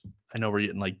 And I know we're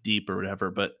getting like deep or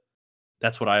whatever, but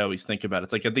that's what I always think about.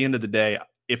 It's like at the end of the day,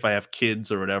 if I have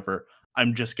kids or whatever,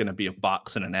 I'm just going to be a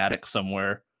box in an attic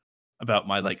somewhere about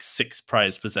my like 6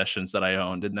 prized possessions that I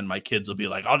owned. And then my kids will be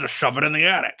like, I'll just shove it in the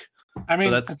attic. I mean,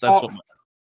 so that's what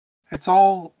it's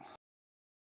all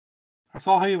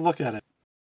how you look at it.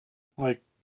 Like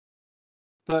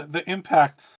the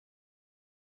impact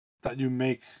that you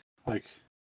make, like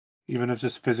even if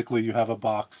just physically you have a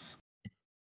box,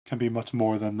 can be much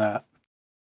more than that.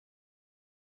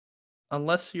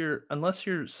 Unless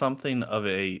you're something of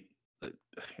a,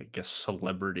 I guess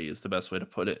celebrity is the best way to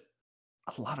put it.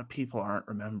 A lot of people aren't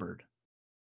remembered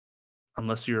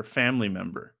unless you're a family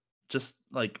member. Just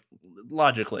like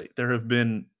logically, there have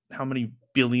been how many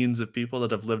billions of people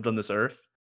that have lived on this earth,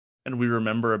 and we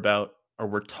remember about, or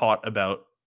we're taught about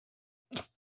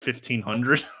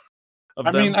 1,500 of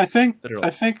them. I mean, I think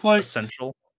like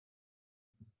essential.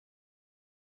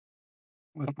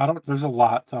 There's a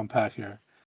lot to unpack here.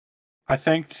 I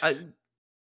think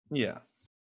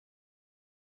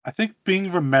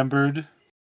being remembered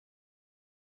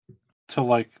to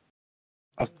like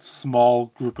a small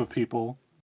group of people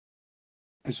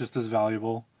is just as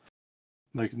valuable.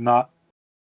 Like not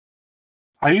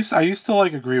I used to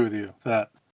like agree with you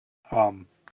that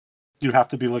you have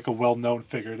to be like a well-known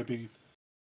figure to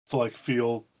like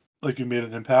feel like you made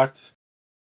an impact.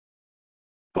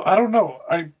 But I don't know.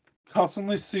 I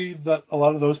constantly see that a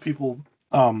lot of those people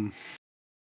are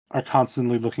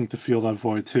constantly looking to fill that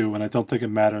void too, and I don't think it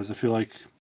matters. I feel like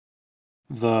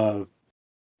the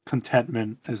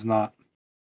contentment is not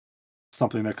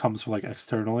something that comes from like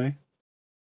externally.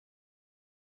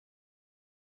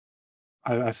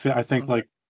 I think like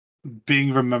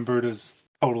being remembered is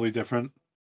totally different.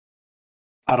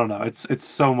 I don't know. It's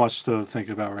so much to think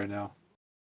about right now.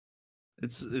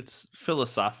 It's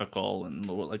philosophical and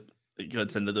like it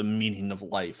gets into the meaning of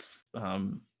life.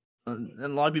 And a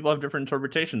lot of people have different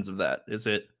interpretations of that. Is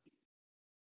it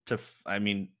I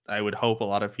mean, I would hope a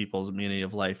lot of people's meaning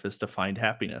of life is to find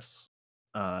happiness.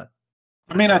 I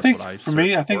mean, I think for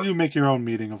me, I think you make your own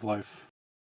meaning of life.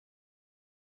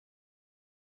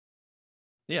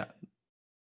 Yeah.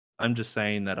 I'm just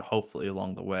saying that hopefully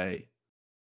along the way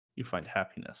you find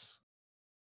happiness.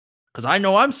 Because I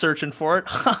know I'm searching for it.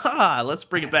 Let's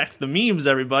bring it back to the memes,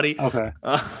 everybody. Okay.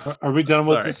 Are we done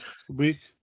with this week?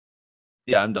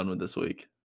 Yeah, I'm done with this week.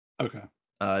 Okay.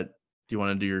 Do you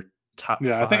want to do your top?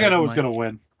 Yeah, 5, I think I know who's gonna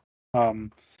win.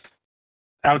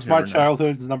 Out My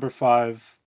Childhood is number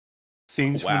 5.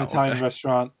 Scenes from an Italian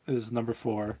Restaurant is number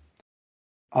 4.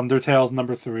 Undertale's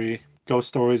number 3. Ghost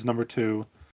Stories number 2.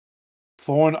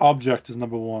 Foreign Object is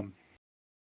number 1.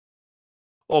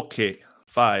 Okay.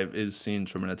 5 is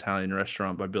Scenes from an Italian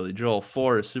Restaurant by Billy Joel.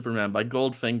 4 is Superman by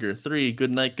Goldfinger. 3,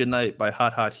 Good Night by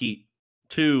Hot Hot Heat.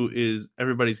 2 is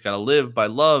Everybody's Gotta Live by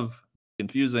Love.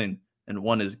 Confusing. And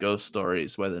 1 is Ghost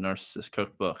Stories by The Narcissist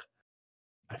Cookbook.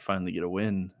 I finally get a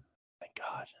win. Thank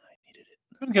God, I needed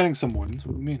it. Been getting some wins.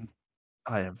 What do you mean?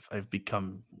 I've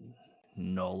become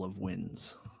null of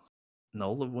wins.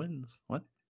 Null of wins. What?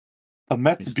 The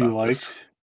Mets be like. This.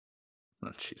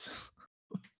 Oh Jesus.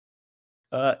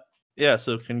 Yeah.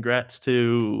 So congrats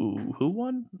to who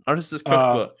won? Artist's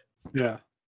Cookbook. Yeah.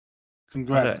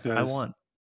 Congrats, okay, guys. I won.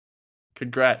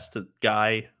 Congrats to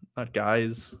Guy, not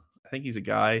Guys. I think he's a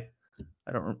guy.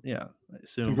 I don't. Yeah, I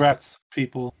assume. Congrats,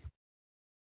 people.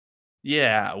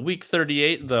 Yeah, week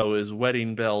 38 though is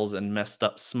Wedding Bells and Messed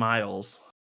Up Smiles.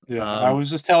 Yeah, I was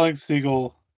just telling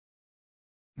Siegel.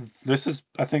 This is,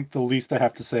 I think, the least I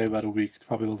have to say about a week.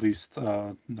 Probably the least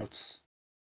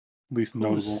least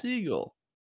notable. Siegel.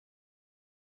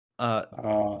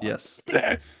 Yes.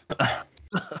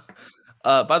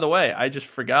 By the way, I just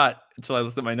forgot until I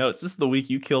looked at my notes. This is the week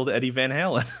you killed Eddie Van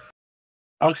Halen.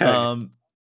 Okay.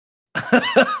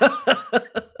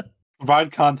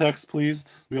 Provide context, please.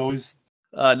 We always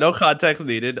no context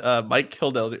needed. Mike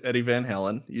killed Eddie Van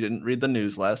Halen. You didn't read the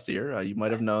news last year. You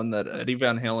might have known that Eddie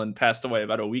Van Halen passed away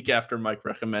about a week after Mike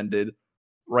recommended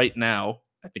Right Now,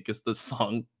 I think is the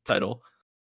song title,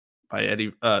 by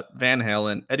Eddie Van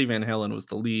Halen. Eddie Van Halen was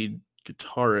the lead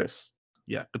guitarist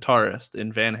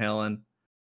in Van Halen.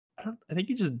 I think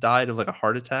he just died of like a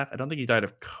heart attack. I don't think he died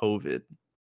of COVID.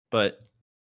 But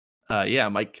yeah,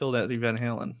 Mike killed Eddie Van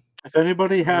Halen. If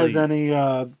anybody has any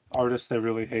artists they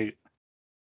really hate,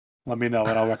 let me know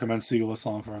and I'll recommend Siegel a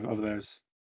song of theirs.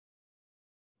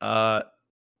 I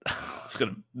was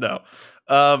gonna no.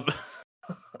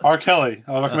 R. Kelly.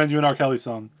 I'll recommend you an R. Kelly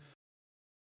song.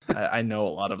 I know a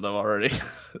lot of them already.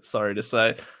 Sorry to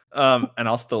say. And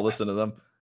I'll still listen to them.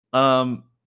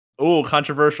 Oh,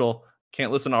 controversial.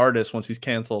 Can't listen to artists once he's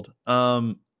canceled.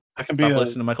 I can stop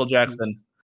listening to Michael Jackson.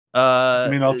 I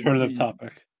mean, alternative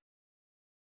topic.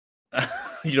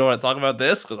 You don't want to talk about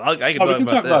this? Because I can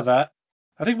talk about that.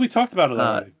 I think we talked about it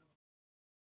already.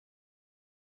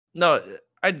 No,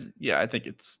 I think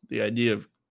it's the idea of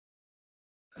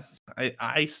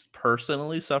I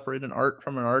personally separate an art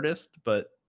from an artist,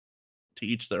 but to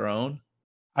each their own.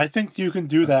 I think you can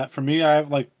do that. For me, I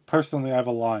have personally I have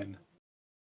a line.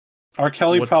 R.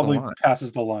 Kelly probably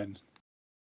passes the line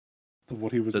of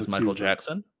what he was. Does Michael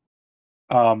Jackson?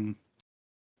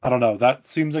 I don't know. That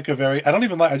seems like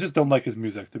I just don't like his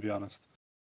music, to be honest.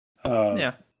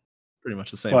 Yeah, pretty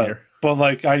much the same here. But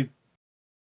I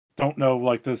don't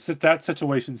know. That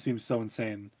situation seems so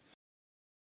insane.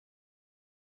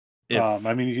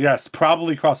 I mean, yes,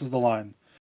 probably crosses the line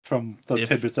from the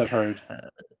tidbits I've heard.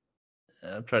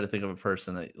 I'm trying to think of a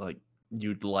person that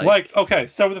you'd like. Okay,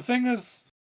 so the thing is,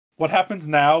 what happens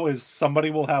now is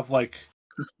somebody will have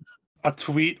a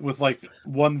tweet with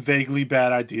one vaguely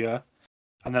bad idea,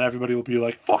 and then everybody will be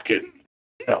like, "Fucking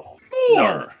no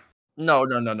more." No.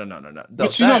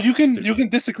 But you can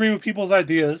disagree with people's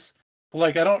ideas.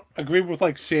 But I don't agree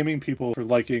with shaming people for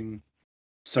liking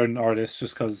certain artists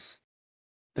just because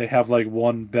they have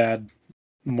one bad,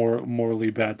 morally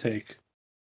bad take.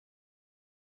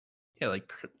 Yeah,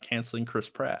 canceling Chris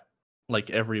Pratt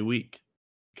every week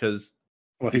because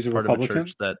he's a Republican? Of a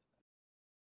church that.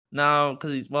 No,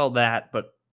 because he's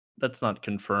but that's not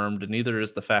confirmed, and neither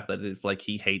is the fact that it's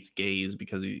he hates gays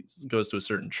because he goes to a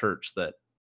certain church that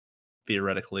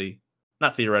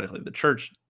not theoretically, the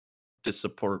church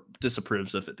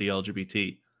disapproves of the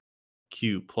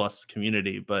LGBTQ plus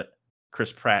community, but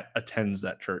Chris Pratt attends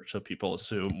that church, so people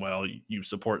assume, well, you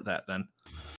support that then.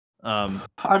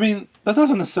 I mean, that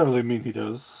doesn't necessarily mean he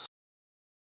does.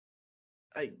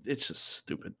 It's just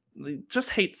stupid. Just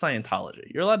hate Scientology.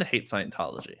 You're allowed to hate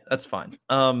Scientology. That's fine.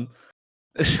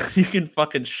 You can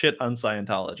fucking shit on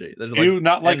Scientology. Do you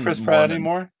not like Chris Pratt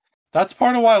anymore? That's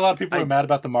part of why a lot of people are mad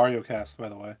about the Mario cast, by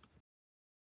the way.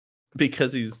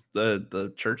 Because he's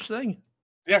the church thing?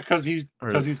 Yeah, because he's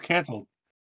canceled.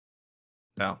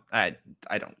 No, I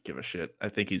don't give a shit. I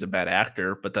think he's a bad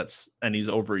actor, and he's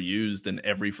overused in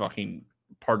every fucking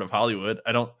part of Hollywood.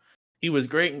 He was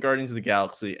great in Guardians of the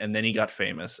Galaxy, and then he got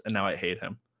famous, and now I hate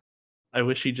him. I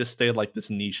wish he just stayed this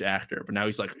niche actor, but now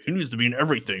he's he needs to be in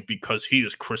everything because he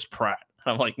is Chris Pratt.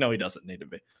 I'm no, he doesn't need to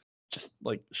be. Just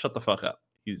shut the fuck up.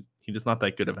 He's just not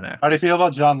that good of an actor. How do you feel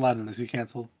about John Lennon? Is he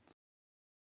canceled?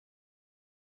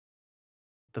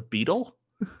 The Beatle?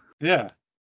 Yeah.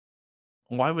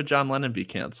 Why would John Lennon be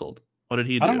canceled? What did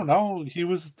he do? I don't know. He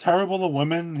was terrible to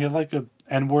women. He had a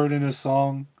N-word in his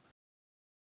song.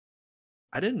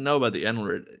 I didn't know about the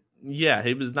N-word. Yeah,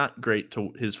 he was not great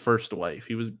to his first wife.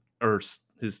 Or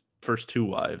his first two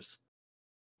wives.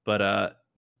 But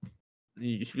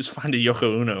he was fine to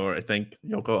Yoko Ono, or I think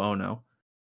Yoko Ono.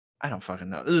 I don't fucking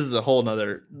know. This is a whole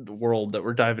nother world that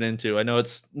we're diving into. I know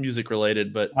it's music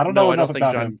related, but I don't no, know I enough don't think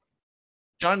about him.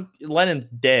 John Lennon's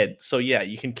dead. So yeah,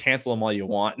 you can cancel him all you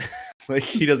want. Like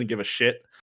he doesn't give a shit.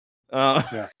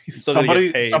 Yeah. He's still gonna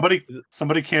get paid.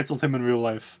 Somebody canceled him in real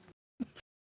life.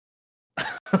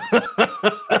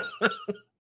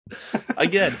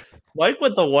 Again, Mike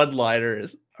with the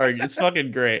one-liners it's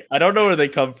fucking great. I don't know where they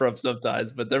come from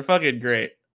sometimes, but they're fucking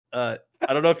great. I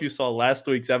don't know if you saw last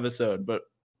week's episode, but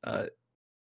I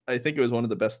think it was one of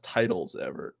the best titles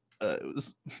ever. It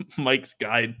was Mike's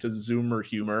Guide to Zoomer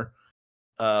Humor,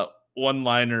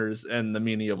 one-liners and the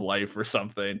meaning of life or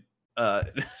something.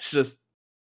 It's just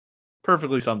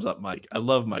perfectly sums up Mike. I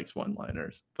love Mike's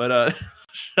one-liners. But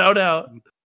shout out.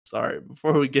 Sorry,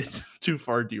 before we get too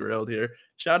far derailed here,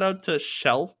 shout out to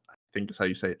Shelf. I think is how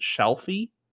you say it. Shelfie.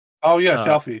 Oh yeah,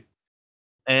 Shelfie.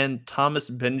 And Thomas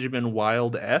Benjamin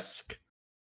Wild-esque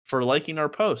for liking our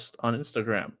post on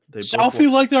Instagram.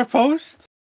 Shelfie liked our post?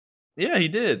 Yeah, he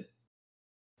did.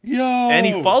 Yo. And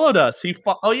he followed us. He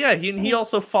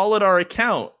also followed our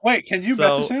account. Wait, can you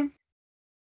message him?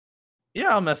 Yeah,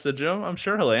 I'll message him. I'm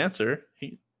sure he'll answer.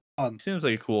 He seems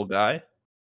like a cool guy.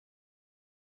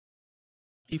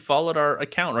 He followed our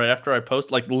account right after I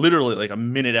posted, like literally like a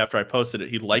minute after I posted it.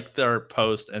 He liked our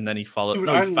post and then he followed.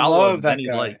 Dude, he followed. Then he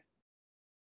guy. liked.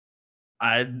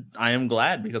 I am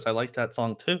glad because I like that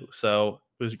song too. So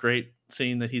it was great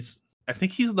seeing that I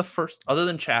think he's the first, other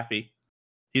than Chappie,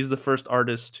 he's the first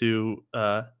artist to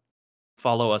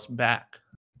follow us back.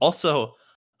 Also,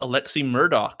 Alexi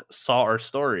Murdoch saw our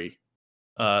story.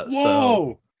 Whoa!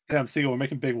 So, damn, Siegel, we're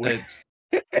making big waves.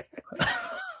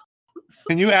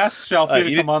 Can you ask Shelfie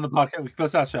to come on the podcast?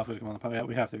 Let's ask Shelfie to come on the podcast.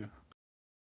 We have to.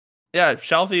 Yeah,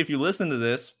 Shelfie, if you listen to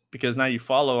this, because now you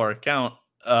follow our account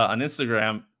on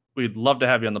Instagram, we'd love to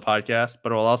have you on the podcast,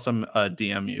 but we'll also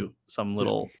DM you some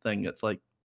little thing that's like,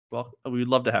 well, we'd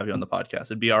love to have you on the podcast.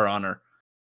 It'd be our honor.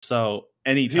 So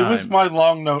anytime. He was my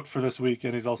long note for this week,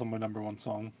 and he's also my number one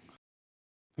song.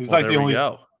 He's like the only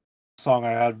song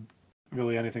I had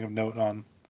really anything of note on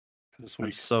for this week.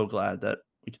 I'm so glad that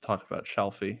we could talk about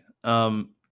Shelfie.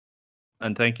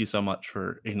 And thank you so much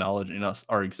for acknowledging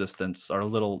our existence, our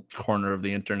little corner of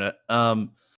the internet.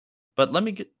 But let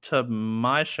me get to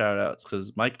my shout outs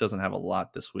because Mike doesn't have a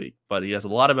lot this week, but he has a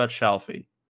lot about Shelfie.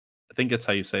 I think that's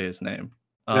how you say his name.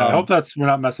 Yeah, I hope we're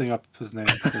not messing up his name.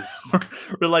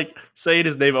 We're like saying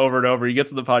his name over and over. He gets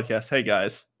to the podcast. Hey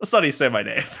guys, let's not even say my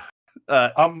name.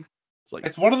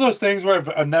 It's one of those things where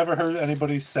I've never heard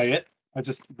anybody say it. I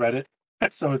just read it,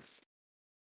 so it's.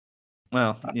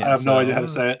 Well, yeah, I have no idea how to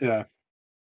say it. Yeah.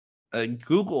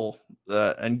 Google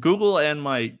and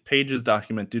my Pages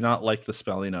document do not like the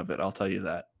spelling of it. I'll tell you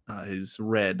that. Is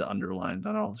red underlined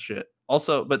on all shit.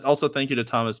 Also thank you to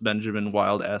Thomas Benjamin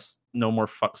Wild-esque. No more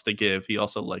fucks to give. He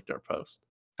also liked our post.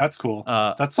 That's cool.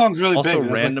 That song's really also big.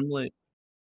 Also randomly,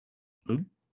 it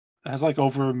has like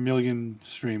over 1 million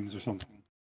streams or something.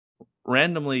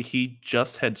 Randomly, he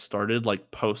just had started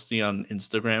like posting on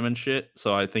Instagram and shit.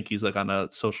 So I think he's like on a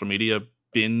social media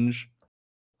binge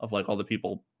of like all the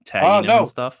people tagging him and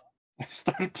stuff. I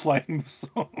started playing the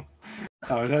song.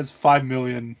 It has 5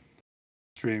 million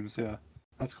streams. Yeah,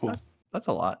 that's cool. That's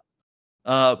a lot.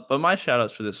 But my shout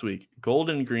outs for this week: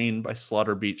 Golden Green by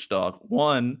Slaughter Beach Dog.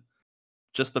 One,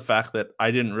 just the fact that I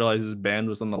didn't realize his band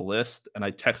was on the list, and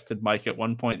I texted Mike at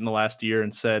one point in the last year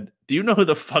and said, "Do you know who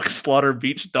the fuck Slaughter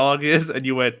Beach Dog is?" And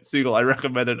you went, "Siegel, I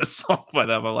recommended a song by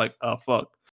them." I'm like, "Oh fuck."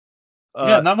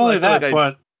 Yeah, not only that,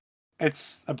 but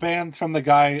it's a band from a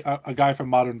guy from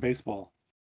Modern Baseball.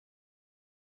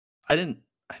 I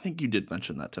think you did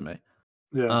mention that to me.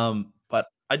 Yeah. But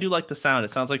I do like the sound.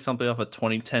 It sounds like something off a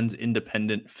 2010s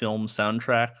independent film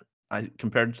soundtrack. I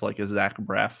compared it to like a Zach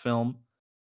Braff film.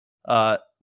 But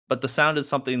the sound is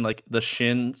something like the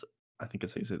Shins. I think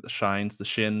it's how you say the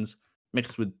Shins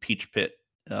mixed with Peach Pit.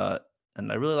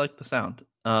 And I really like the sound.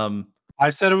 I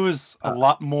said it was a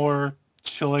lot more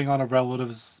chilling on a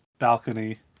relative's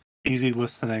balcony, easy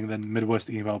listening than Midwest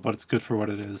emo, but it's good for what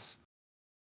it is.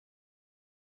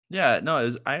 Yeah, no,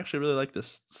 I actually really like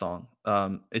this song.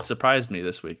 It surprised me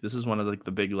this week. This is one of like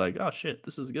the big like, oh shit,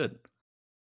 this is good.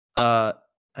 I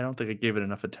don't think I gave it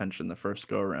enough attention the first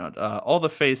go around. All the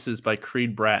Faces by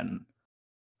Creed Bratton.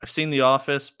 I've seen The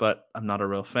Office, but I'm not a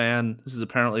real fan. This is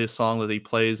apparently a song that he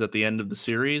plays at the end of the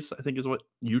series, I think is what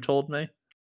you told me.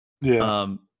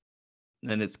 Yeah.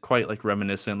 And it's quite like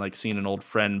reminiscent, like seeing an old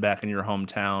friend back in your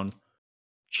hometown.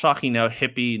 Shocking how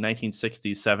hippie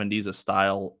 1960s, 70s a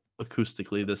style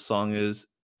acoustically this song is,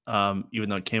 even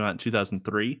though it came out in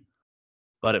 2003.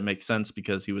 But it makes sense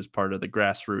because he was part of the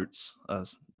Grassroots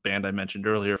band I mentioned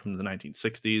earlier from the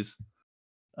 1960s.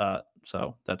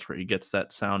 So that's where he gets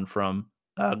that sound from.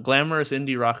 Glamorous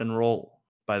Indie Rock and Roll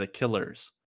by The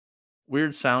Killers.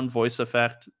 Weird sound voice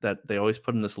effect that they always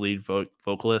put in this lead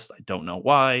vocalist. I don't know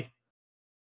why.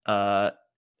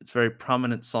 It's a very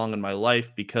prominent song in my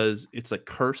life because it's a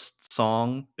cursed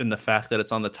song in the fact that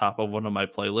it's on the top of one of my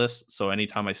playlists. So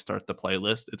anytime I start the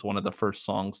playlist, it's one of the first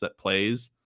songs that plays.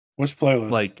 Which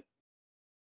playlist? Like,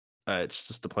 it's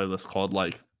just a playlist called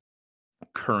like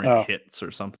current hits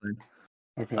or something.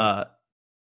 Okay.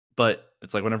 But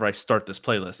it's like whenever I start this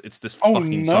playlist, it's this Oh,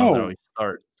 fucking song that no. always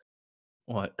starts.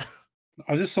 What?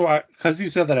 I just because you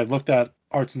said that, I looked at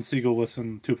Arts and Siegel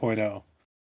Listen 2.0.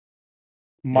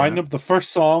 Mine, Yeah. the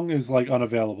first song is like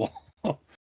unavailable.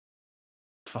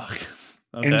 Fuck.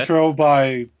 Okay. Intro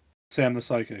by Sam the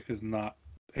Psychic is not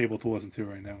able to listen to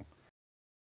right now.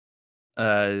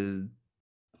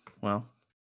 Well,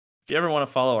 if you ever want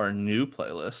to follow our new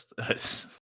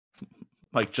playlist,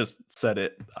 Mike just said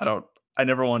it. I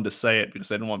never wanted to say it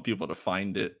because I didn't want people to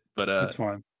find it, but That's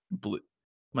fine.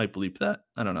 Might bleep that.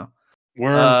 I don't know.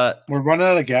 We're running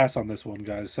out of gas on this one,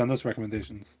 guys. Send us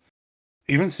recommendations.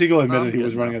 Even Siegel admitted he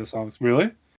was running out of songs.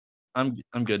 Really? I'm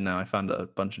good now. I found a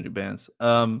bunch of new bands.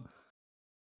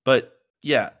 But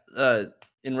yeah,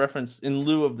 in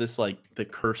lieu of this, like the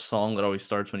curse song that always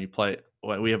starts when you play it,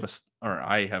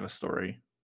 I have a story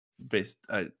based.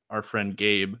 Our friend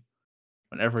Gabe,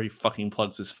 whenever he fucking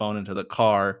plugs his phone into the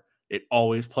car, it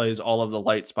always plays All of the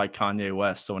Lights by Kanye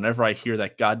West. So whenever I hear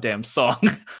that goddamn song,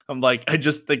 I'm like, I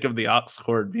just think of the aux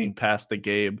cord being passed to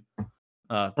Gabe.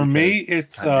 For me,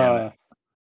 it's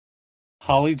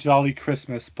Holly Jolly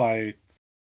Christmas by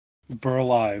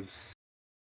Burl Ives.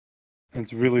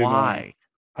 It's really annoying.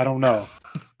 I don't know.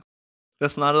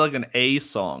 That's not like an A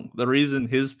song. The reason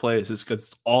his plays is because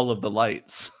it's All of the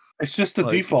Lights. It's just the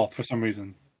default for some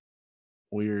reason.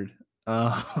 Weird.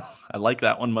 I like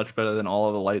that one much better than All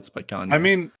of the Lights by Kanye. I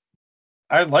mean,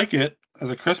 I like it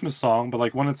as a Christmas song, but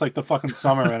like when it's like the fucking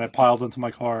summer and it piled into my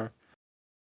car.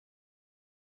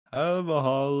 Have a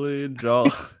holly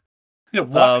jolly.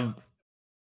 Yeah,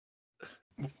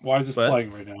 why is this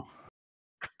playing right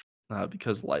now?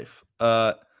 Because life.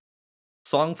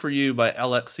 Song for You by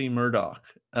Alexi Murdoch.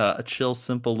 A chill,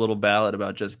 simple little ballad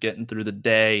about just getting through the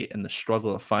day and the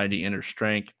struggle of finding inner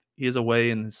strength. He has a way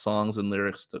in his songs and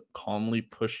lyrics to calmly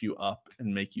push you up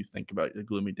and make you think about your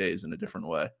gloomy days in a different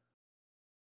way.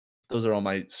 Those are all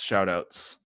my shout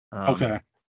outs. Okay.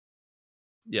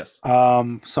 Yes.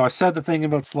 So I said the thing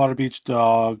about Slaughter Beach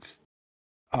Dog.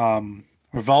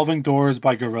 Revolving Doors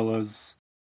by Gorillaz.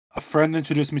 A friend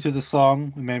introduced me to the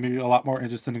song and made me a lot more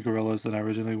interested in Gorillaz than I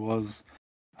originally was.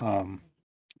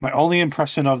 My only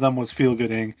impression of them was Feel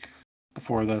Good Inc.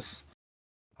 before this.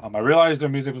 I realized their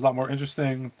music was a lot more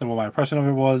interesting than what my impression of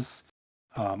it was.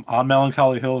 On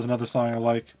Melancholy Hill is another song I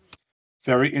like.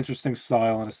 Very interesting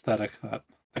style and aesthetic that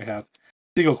they have.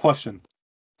 Siegel, question.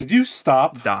 Did you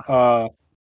stop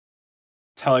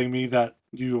telling me that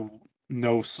you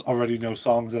already know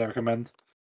songs that I recommend?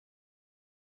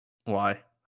 Why?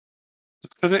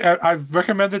 Because I've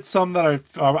recommended some that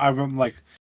I'm like,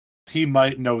 he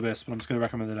might know this, but I'm just going to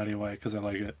recommend it anyway because I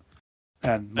like it.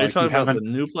 And are you talking about the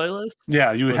new playlist?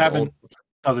 Yeah, you haven't.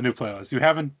 The new playlist. You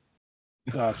haven't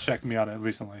checked me on it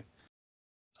recently.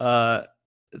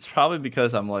 It's probably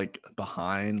because I'm like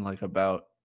behind, like about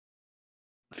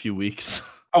a few weeks.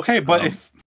 Okay, but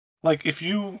if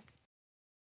you,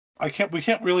 we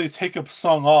can't really take a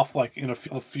song off like in a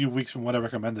few weeks from when I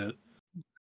recommended it.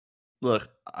 Look,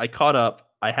 I caught up.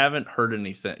 I haven't heard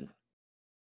anything.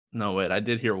 No, wait, I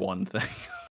did hear one thing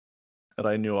that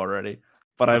I knew already,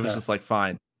 but I was just like,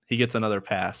 fine. He gets another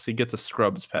pass. He gets a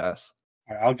Scrubs pass.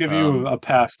 Right, I'll give you a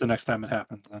pass the next time it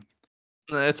happens. Then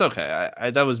it's okay.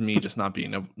 That was me just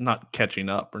not catching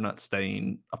up or not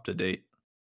staying up to date.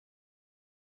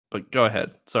 But go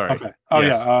ahead. Sorry. Okay. Oh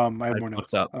yes. Yeah. I have more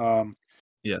notes.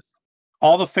 Yes.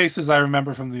 All the faces I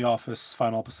remember from The Office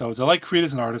final episodes. I like Creed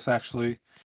as an artist, actually.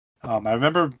 I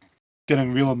remember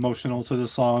getting real emotional to the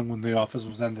song when The Office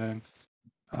was ending.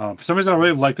 For some reason, I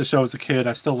really liked the show as a kid.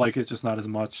 I still like it, just not as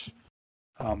much.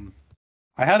 I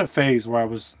had a phase where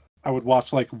I would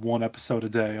watch like one episode a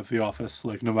day of The Office,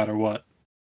 like no matter what.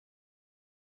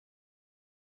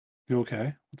 You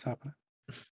okay? What's happening?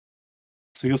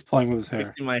 Siegel's playing with his hair.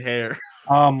 Fixing my hair.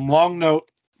 Long note.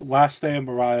 Last Day in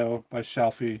Mario by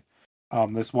Shalfie.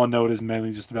 This one note is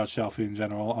mainly just about Shalfie in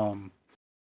general.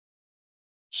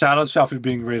 Shout out Shalfie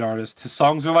being a great artist. His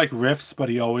songs are like riffs, but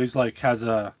he always like has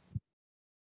a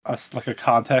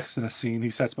context and a scene he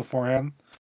sets beforehand.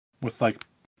 With like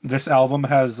this album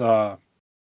has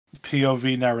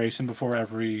POV narration before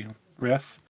every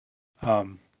riff,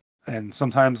 and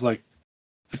sometimes like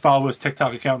you follow his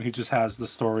TikTok account, he just has the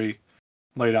story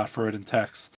laid out for it in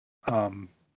text.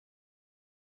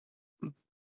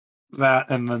 That,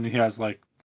 and then he has like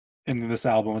in this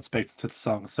album, it's baked into the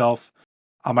song itself.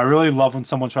 I really love when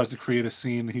someone tries to create a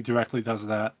scene. He directly does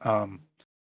that.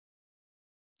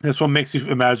 This one makes you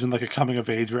imagine like a coming of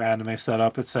age or anime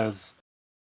setup. It says,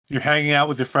 "You're hanging out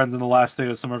with your friends on the last day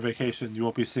of summer vacation. You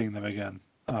won't be seeing them again."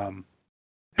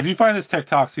 If you find this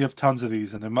TikToks, you have tons of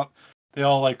these, and they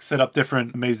all like set up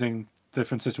amazing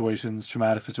different situations,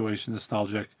 traumatic situations,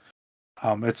 nostalgic.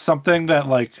 It's something that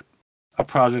like a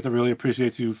project that really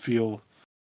appreciates you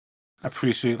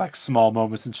appreciate like small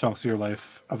moments and chunks of your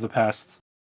life of the past,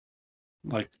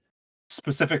 like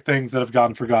specific things that have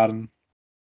gotten forgotten.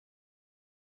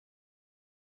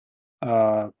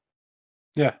 Yeah,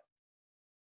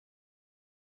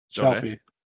 Shelfie. Okay.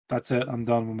 That's it. I'm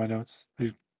done with my notes.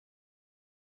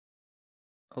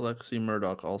 Alexi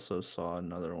Murdoch also saw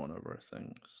another one of our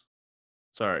things.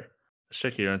 Sorry,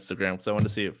 check your Instagram because I want to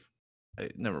see if.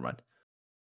 Never mind.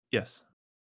 Yes.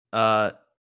 No.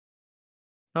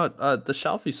 The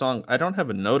Shelfie song. I don't have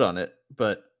a note on it,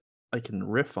 but I can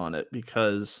riff on it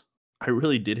because I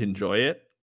really did enjoy it.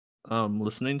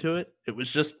 Listening to it, it was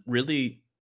just really.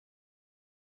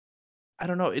 I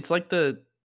don't know. It's like the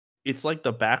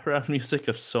background music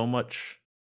of so much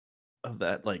of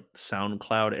that like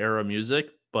SoundCloud era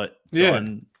music, but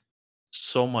done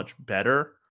so much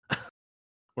better.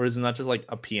 Whereas it's not just like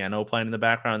a piano playing in the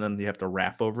background, and then you have to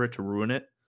rap over it to ruin it.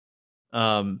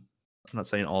 I'm not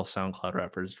saying all SoundCloud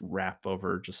rappers rap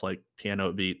over just like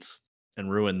piano beats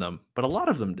and ruin them, but a lot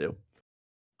of them do.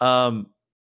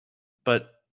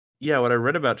 But yeah, what I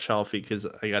read about Shelfie, because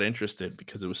I got interested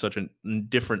because it was such a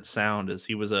different sound, as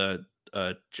he was a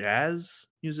jazz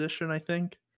musician, I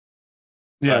think.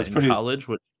 Yeah, it's in pretty college,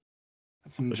 which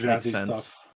some makes jazzy sense.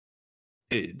 stuff.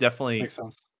 It definitely Makes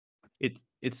sense.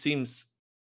 it seems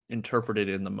interpreted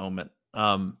in the moment.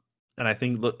 And I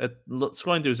think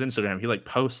going through his Instagram, he like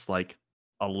posts like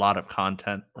a lot of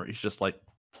content where he's just like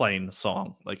playing the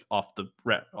song like off the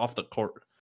court,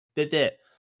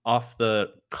 off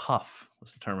the cuff.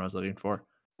 What's the term I was looking for?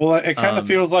 Well, it kind of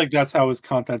feels like that's how his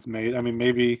content's made. I mean,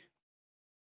 maybe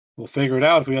we'll figure it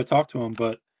out if we gotta talk to him,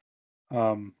 but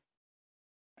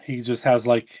he just has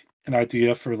like an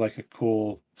idea for like a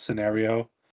cool scenario,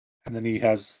 and then he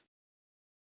has.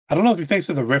 I don't know if he thinks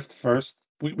of the riff first.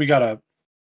 We gotta.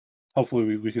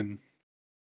 Hopefully, we can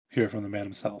hear from the man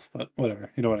himself, but whatever.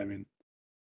 You know what I mean.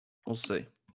 We'll see.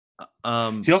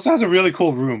 He also has a really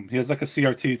cool room. He has like a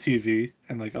CRT TV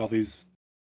and like a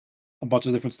bunch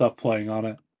of different stuff playing on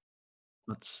it.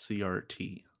 What's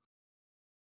CRT?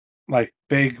 Like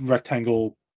big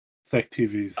rectangle, thick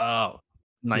TVs. Oh,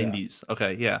 90s. Yeah.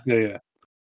 Okay, yeah. Yeah.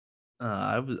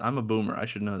 I'm a boomer. I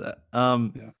should know that.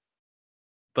 Yeah.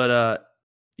 But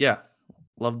yeah,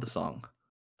 love the song.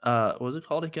 What was it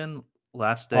called again?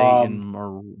 Last Day in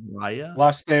Mariah?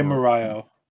 Last Day in Mariah.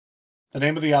 The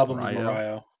name of the album is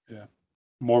Mariah. Yeah.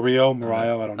 Morio,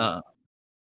 Mariah, I don't know.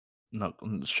 No,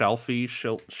 Shelfie. I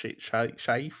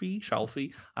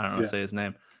don't know how to say his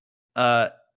name.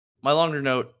 My longer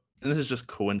note, and this is just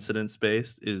coincidence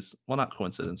based, is not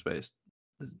coincidence based.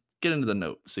 Get into the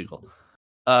note, Siegel.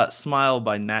 Smile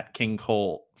by Nat King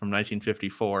Cole from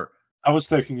 1954. I was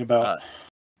thinking about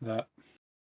that.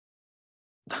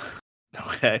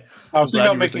 Okay. I was thinking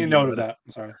about making a note of that.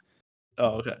 I'm sorry.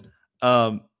 Oh, okay.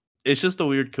 It's just a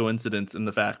weird coincidence in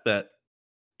the fact that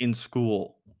in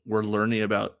school we're learning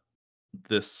about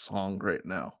this song right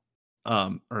now.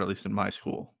 Or at least in my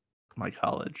school, my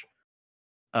college.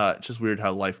 It's just weird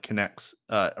how life connects.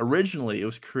 Originally, it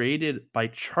was created by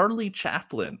Charlie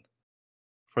Chaplin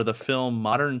for the film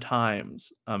Modern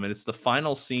Times. And it's the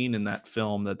final scene in that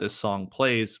film that this song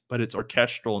plays, but it's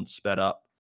orchestral and sped up.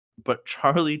 But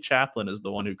Charlie Chaplin is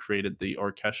the one who created the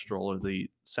orchestral or the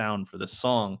sound for this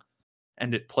song.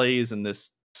 And it plays in this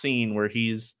scene where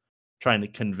he's trying to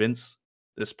convince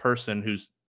this person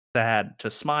who's sad to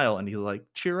smile. And he's like,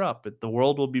 cheer up, the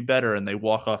world will be better. And they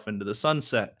walk off into the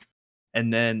sunset.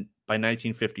 And then by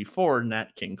 1954,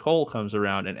 Nat King Cole comes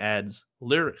around and adds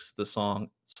lyrics to the song,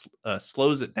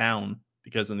 slows it down,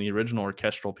 because in the original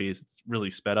orchestral piece, it's really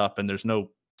sped up and there's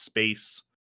no space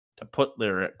to put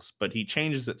lyrics, but he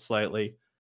changes it slightly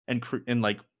and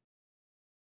like,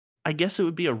 I guess it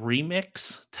would be a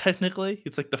remix. Technically,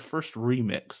 it's like the first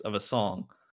remix of a song.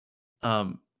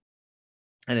 And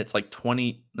it's like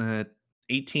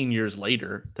 18 years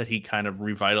later that he kind of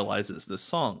revitalizes this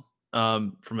song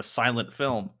from a silent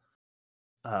film.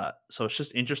 So it's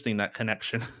just interesting, that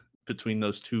connection between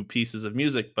those two pieces of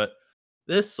music. But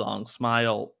this song,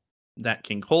 Smile, Nat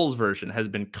King Cole's version, has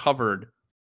been covered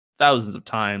thousands of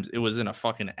times. It was in a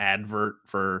fucking advert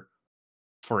for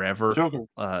forever, Joker.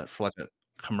 for like a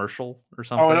commercial or Oh,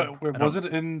 something. I was don't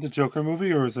it in the Joker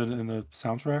movie or was it in the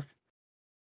soundtrack?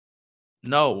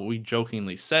 know. We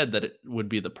jokingly said that it would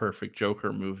be the perfect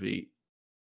Joker movie.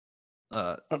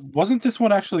 Wasn't this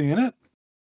one actually in it?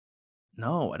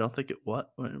 No, I don't think it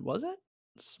was it?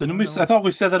 Didn't we? I Smile. thought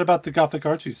we said that about the Gothic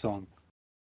Archie song.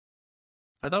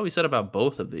 I thought we said about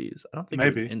both of these. I don't think it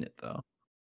was Maybe. in it though.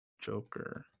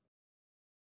 Joker.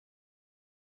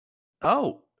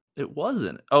 Oh, it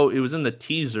wasn't. Oh, it was in the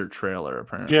teaser trailer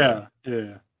apparently. Yeah.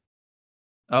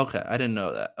 Okay, I didn't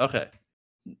know that.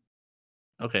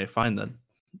 Okay, fine then.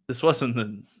 This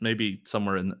wasn't maybe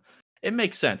somewhere in the. It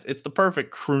makes sense. It's the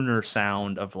perfect crooner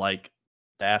sound of like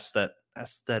the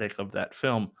aesthetic of that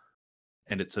film,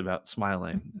 and it's about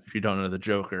smiling. If you don't know the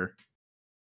Joker,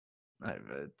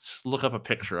 just look up a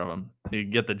picture of him. You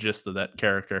get the gist of that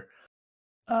character.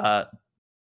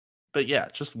 But yeah,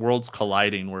 just worlds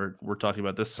colliding. We're talking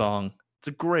about this song. It's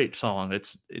a great song.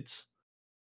 It's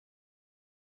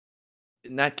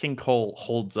Nat King Cole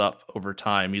holds up over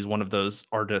time. He's one of those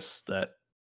artists that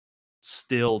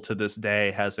still to this day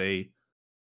has a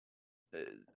uh,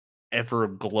 ever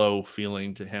glow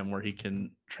feeling to him where he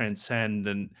can transcend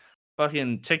and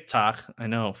fucking TikTok. I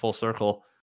know, full circle.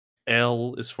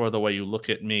 L is for the way you look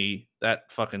at me.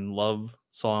 That fucking love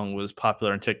song was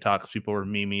popular on TikTok because people were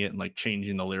memeing it and like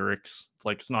changing the lyrics. It's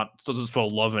like it doesn't spell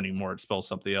love anymore. It spells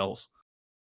something else.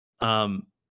 Um,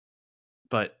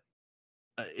 but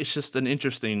it's just an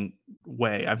interesting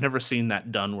way. I've never seen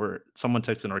that done where someone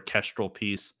takes an orchestral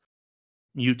piece,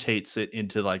 mutates it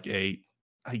into like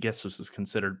I guess this is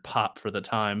considered pop for the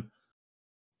time,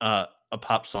 a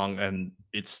pop song, and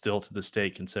it's still to this day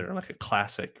considered like a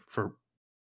classic for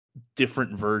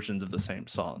different versions of the same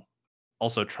song.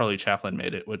 Also, Charlie Chaplin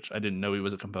made it, which I didn't know he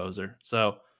was a composer.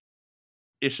 So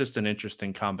it's just an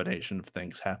interesting combination of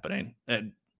things happening.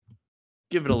 And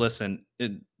give it a listen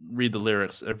and read the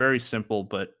lyrics. They're very simple,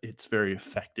 but it's very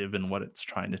effective in what it's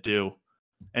trying to do.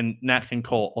 And Nat King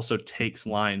Cole also takes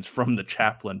lines from the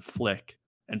Chaplin flick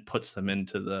and puts them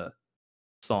into the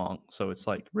song. So it's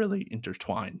like really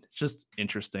intertwined. It's just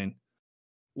interesting.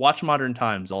 Watch Modern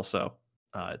Times also.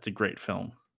 It's a great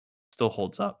film. Still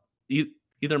holds up.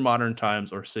 Either Modern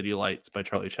Times or City Lights by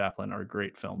Charlie Chaplin are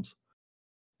great films.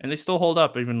 And they still hold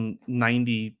up even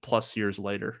 90 plus years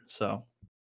later. So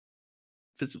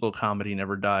physical comedy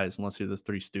never dies unless you're the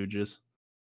Three Stooges.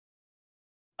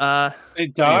 They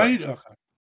Anyway, died. Okay.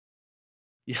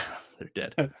 yeah, they're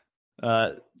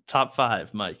dead. Top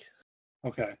 5, Mike.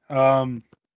 Okay.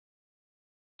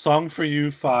 Song for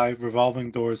You 5,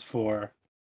 Revolving Doors 4,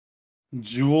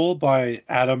 Jewel by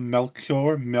Adam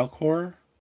Melchior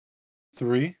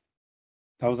 3.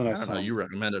 That was a I nice don't know. You song.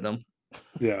 recommended them.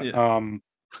 Yeah. Yeah.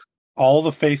 All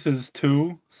the Faces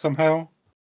 2 somehow.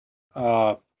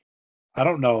 I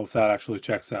don't know if that actually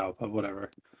checks out, but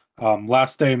whatever.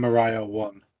 Last Day Mariah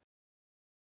 1.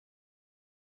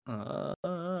 I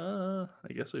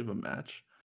guess we have a match.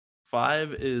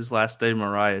 5 is Last Day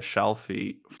Mariah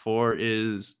Shalfie. 4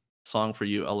 is Song for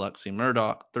You Alexi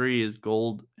Murdoch. 3 is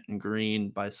Gold and Green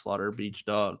by Slaughter Beach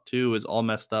Dog. 2 is All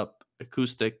Messed Up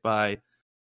Acoustic by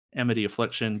Amity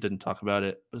Affliction. Didn't talk about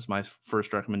it. It was my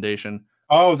first recommendation.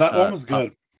 Oh, that one was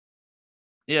good.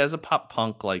 Yeah, it's a pop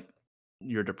punk like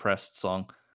your depressed song.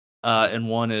 And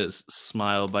 1 is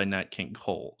Smile by Nat King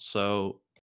Cole. So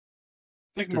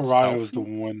I think did Mariah was the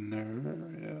Selfie?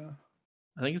 winner. Yeah.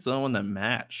 I think it's the only one that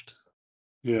matched.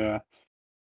 Yeah.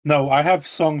 No, I have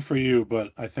Song for You,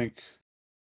 but I think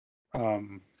Where was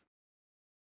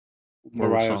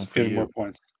Song Mariah's for getting You? more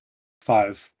points.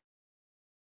 5.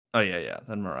 Oh yeah.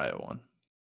 Then Mariah won.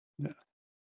 Yeah.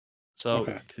 So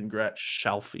Okay. congrats,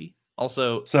 Shalfie.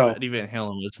 Also, So Eddie Van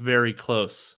Halen was very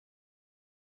close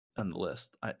on the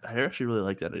list. I actually really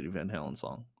like that Eddie Van Halen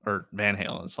song or Van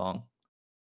Halen song.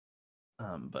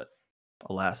 But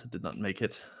alas, it did not make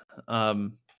it.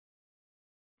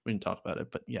 We didn't talk about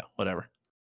it, but yeah, whatever.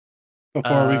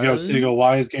 before we go, Siegel,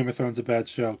 why is Game of Thrones a bad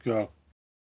show? Go.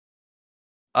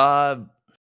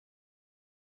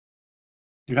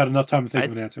 You had enough time to think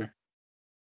of an answer.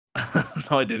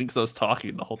 No, I didn't because I was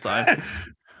talking the whole time.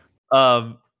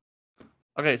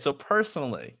 Okay, so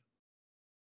personally,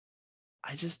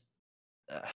 I could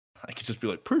just be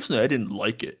like, personally, I didn't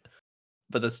like it,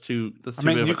 but that's too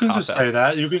big of you a can cop just out. say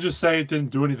that. You can just say it didn't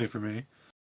do anything for me.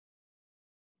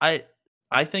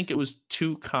 I think it was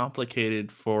too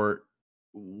complicated for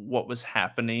what was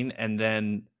happening, and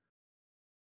then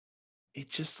it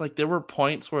just like there were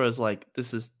points where I was like,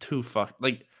 this is too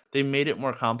like they made it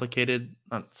more complicated.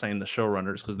 Not saying the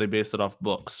showrunners, because they based it off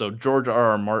books. So George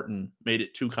R.R. Martin made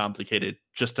it too complicated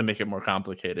just to make it more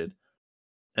complicated.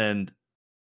 And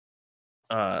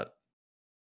I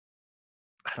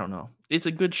don't know. It's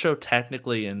a good show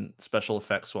technically and special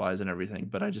effects wise and everything,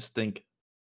 but I just think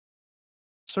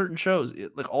certain shows,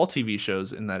 like all TV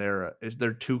shows in that era,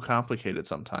 they're too complicated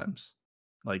sometimes.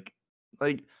 Like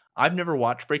I've never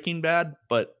watched Breaking Bad,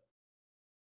 but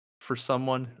for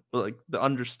someone like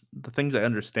the things I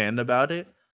understand about it,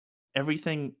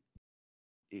 everything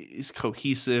is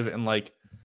cohesive, and like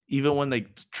even when they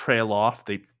trail off,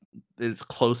 it's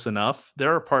close enough.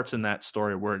 There are parts in that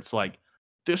story where it's like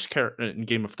this character in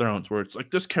Game of Thrones where it's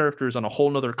like this character is on a whole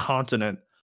nother continent,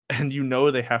 and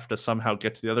they have to somehow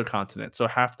get to the other continent. So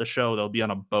half the show they'll be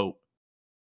on a boat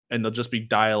and there'll just be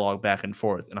dialogue back and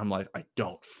forth, and I'm like, I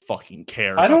don't fucking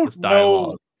care about this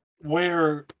dialogue. Know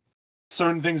where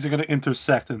certain things are going to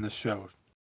intersect in this show.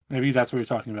 Maybe that's what you're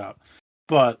talking about.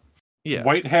 But yeah,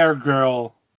 white hair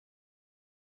girl,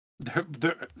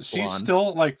 she's Blonde.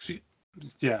 still like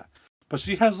but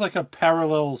she has like a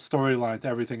parallel storyline to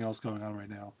everything else going on right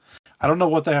now. I don't know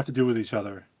what they have to do with each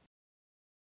other.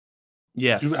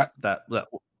 Yes, that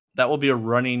will be a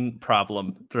running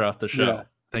problem throughout the show. Yeah.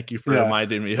 Thank you for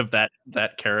reminding me of that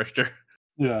character.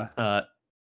 Yeah.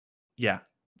 Yeah.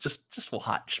 Just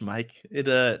watch, Mike. It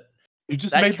you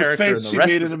just made the face she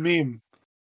made in a meme.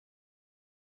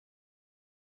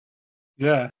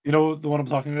 Yeah, you know the one I'm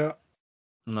talking about?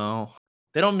 No,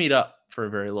 they don't meet up for a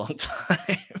very long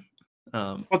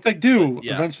time. But they do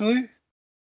eventually.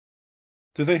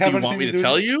 Do they have? Do you want me to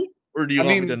tell you, or do you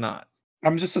want me to not?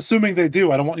 I'm just assuming they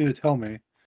do. I don't want you to tell me.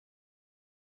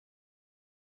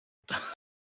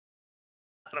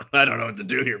 I don't know what to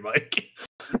do here, Mike.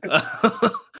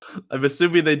 I'm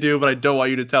assuming they do, but I don't want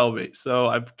you to tell me. So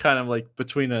I'm kind of like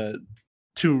between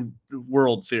two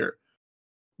worlds here.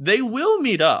 They will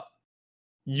meet up.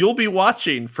 You'll be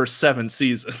watching for 7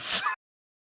 seasons.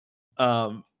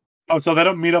 So they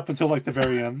don't meet up until like the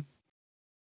very end?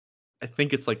 I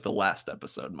think it's like the last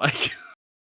episode, Mike.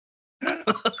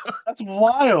 That's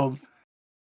wild.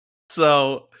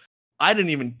 So I didn't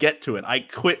even get to it. I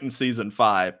quit in season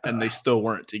 5 and they still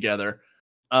weren't together.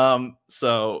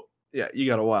 So yeah, you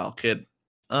got a while, kid.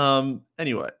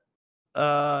 Anyway,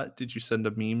 did you send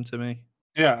a meme to me?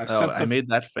 Yeah. I made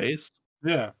that face.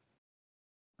 Yeah.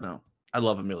 No, I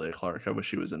love Emilia Clarke. I wish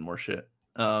she was in more shit.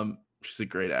 She's a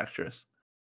great actress.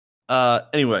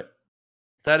 Anyway,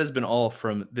 that has been all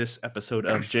from this episode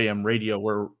of JM Radio,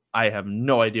 where I have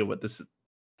no idea what this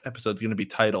episode's going to be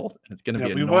titled, and it's going to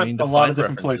be annoying to find references. We went a lot of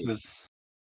different places.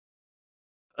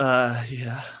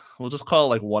 Yeah, we'll just call it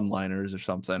like one-liners or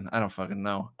something. I don't fucking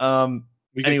know.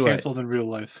 We get canceled in real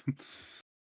life.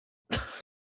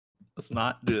 Let's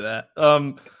not do that.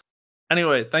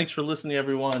 Anyway, thanks for listening,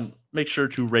 everyone. Make sure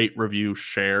to rate, review,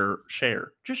 share.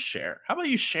 Just share. How about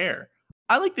you share?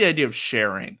 I like the idea of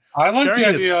sharing. I like the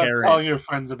idea of telling your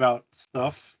friends about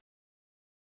stuff.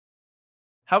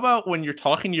 How about when you're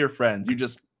talking to your friends, you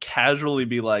just casually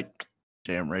be like,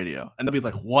 JM Radio. And they'll be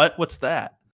like, what? What's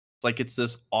that? It's like, it's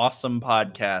this awesome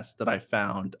podcast that I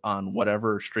found on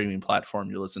whatever streaming platform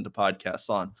you listen to podcasts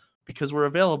on, because we're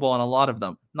available on a lot of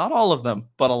them. Not all of them,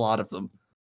 but a lot of them.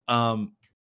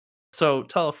 So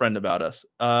tell a friend about us.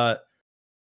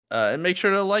 And make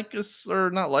sure to like us, or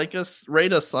not like us,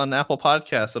 rate us on Apple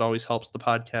Podcasts. It always helps the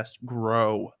podcast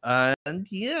grow. And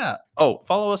yeah. Oh,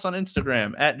 follow us on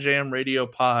Instagram at JM Radio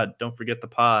Pod. Don't forget the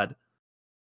pod.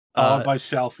 Followed by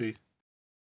Shalfie.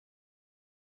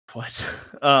 What?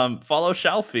 Follow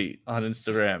Shalfie on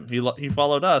Instagram. He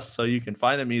followed us, so you can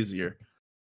find him easier.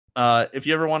 If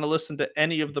you ever want to listen to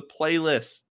any of the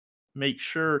playlists, make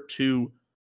sure to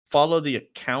follow the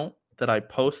account that I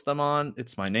post them on.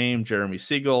 It's my name, Jeremy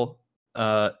Siegel.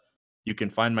 You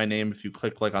can find my name if you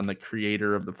click like on the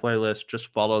creator of the playlist. Just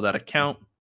follow that account.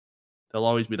 They'll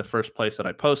always be the first place that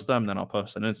I post them. Then I'll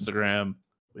post on Instagram.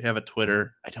 We have a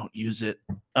Twitter. I don't use it.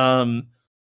 But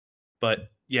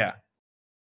yeah.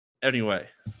 Anyway,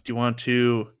 do you want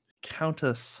to count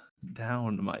us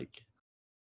down, Mike?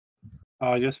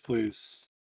 Yes, please.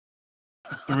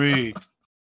 3,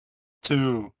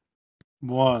 2,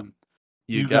 1.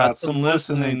 You got some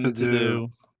listening to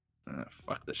do.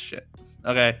 Fuck this shit.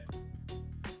 Okay.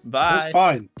 Bye. It was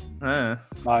fine. Bye.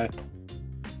 Bye.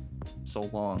 So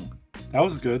long. That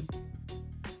was good.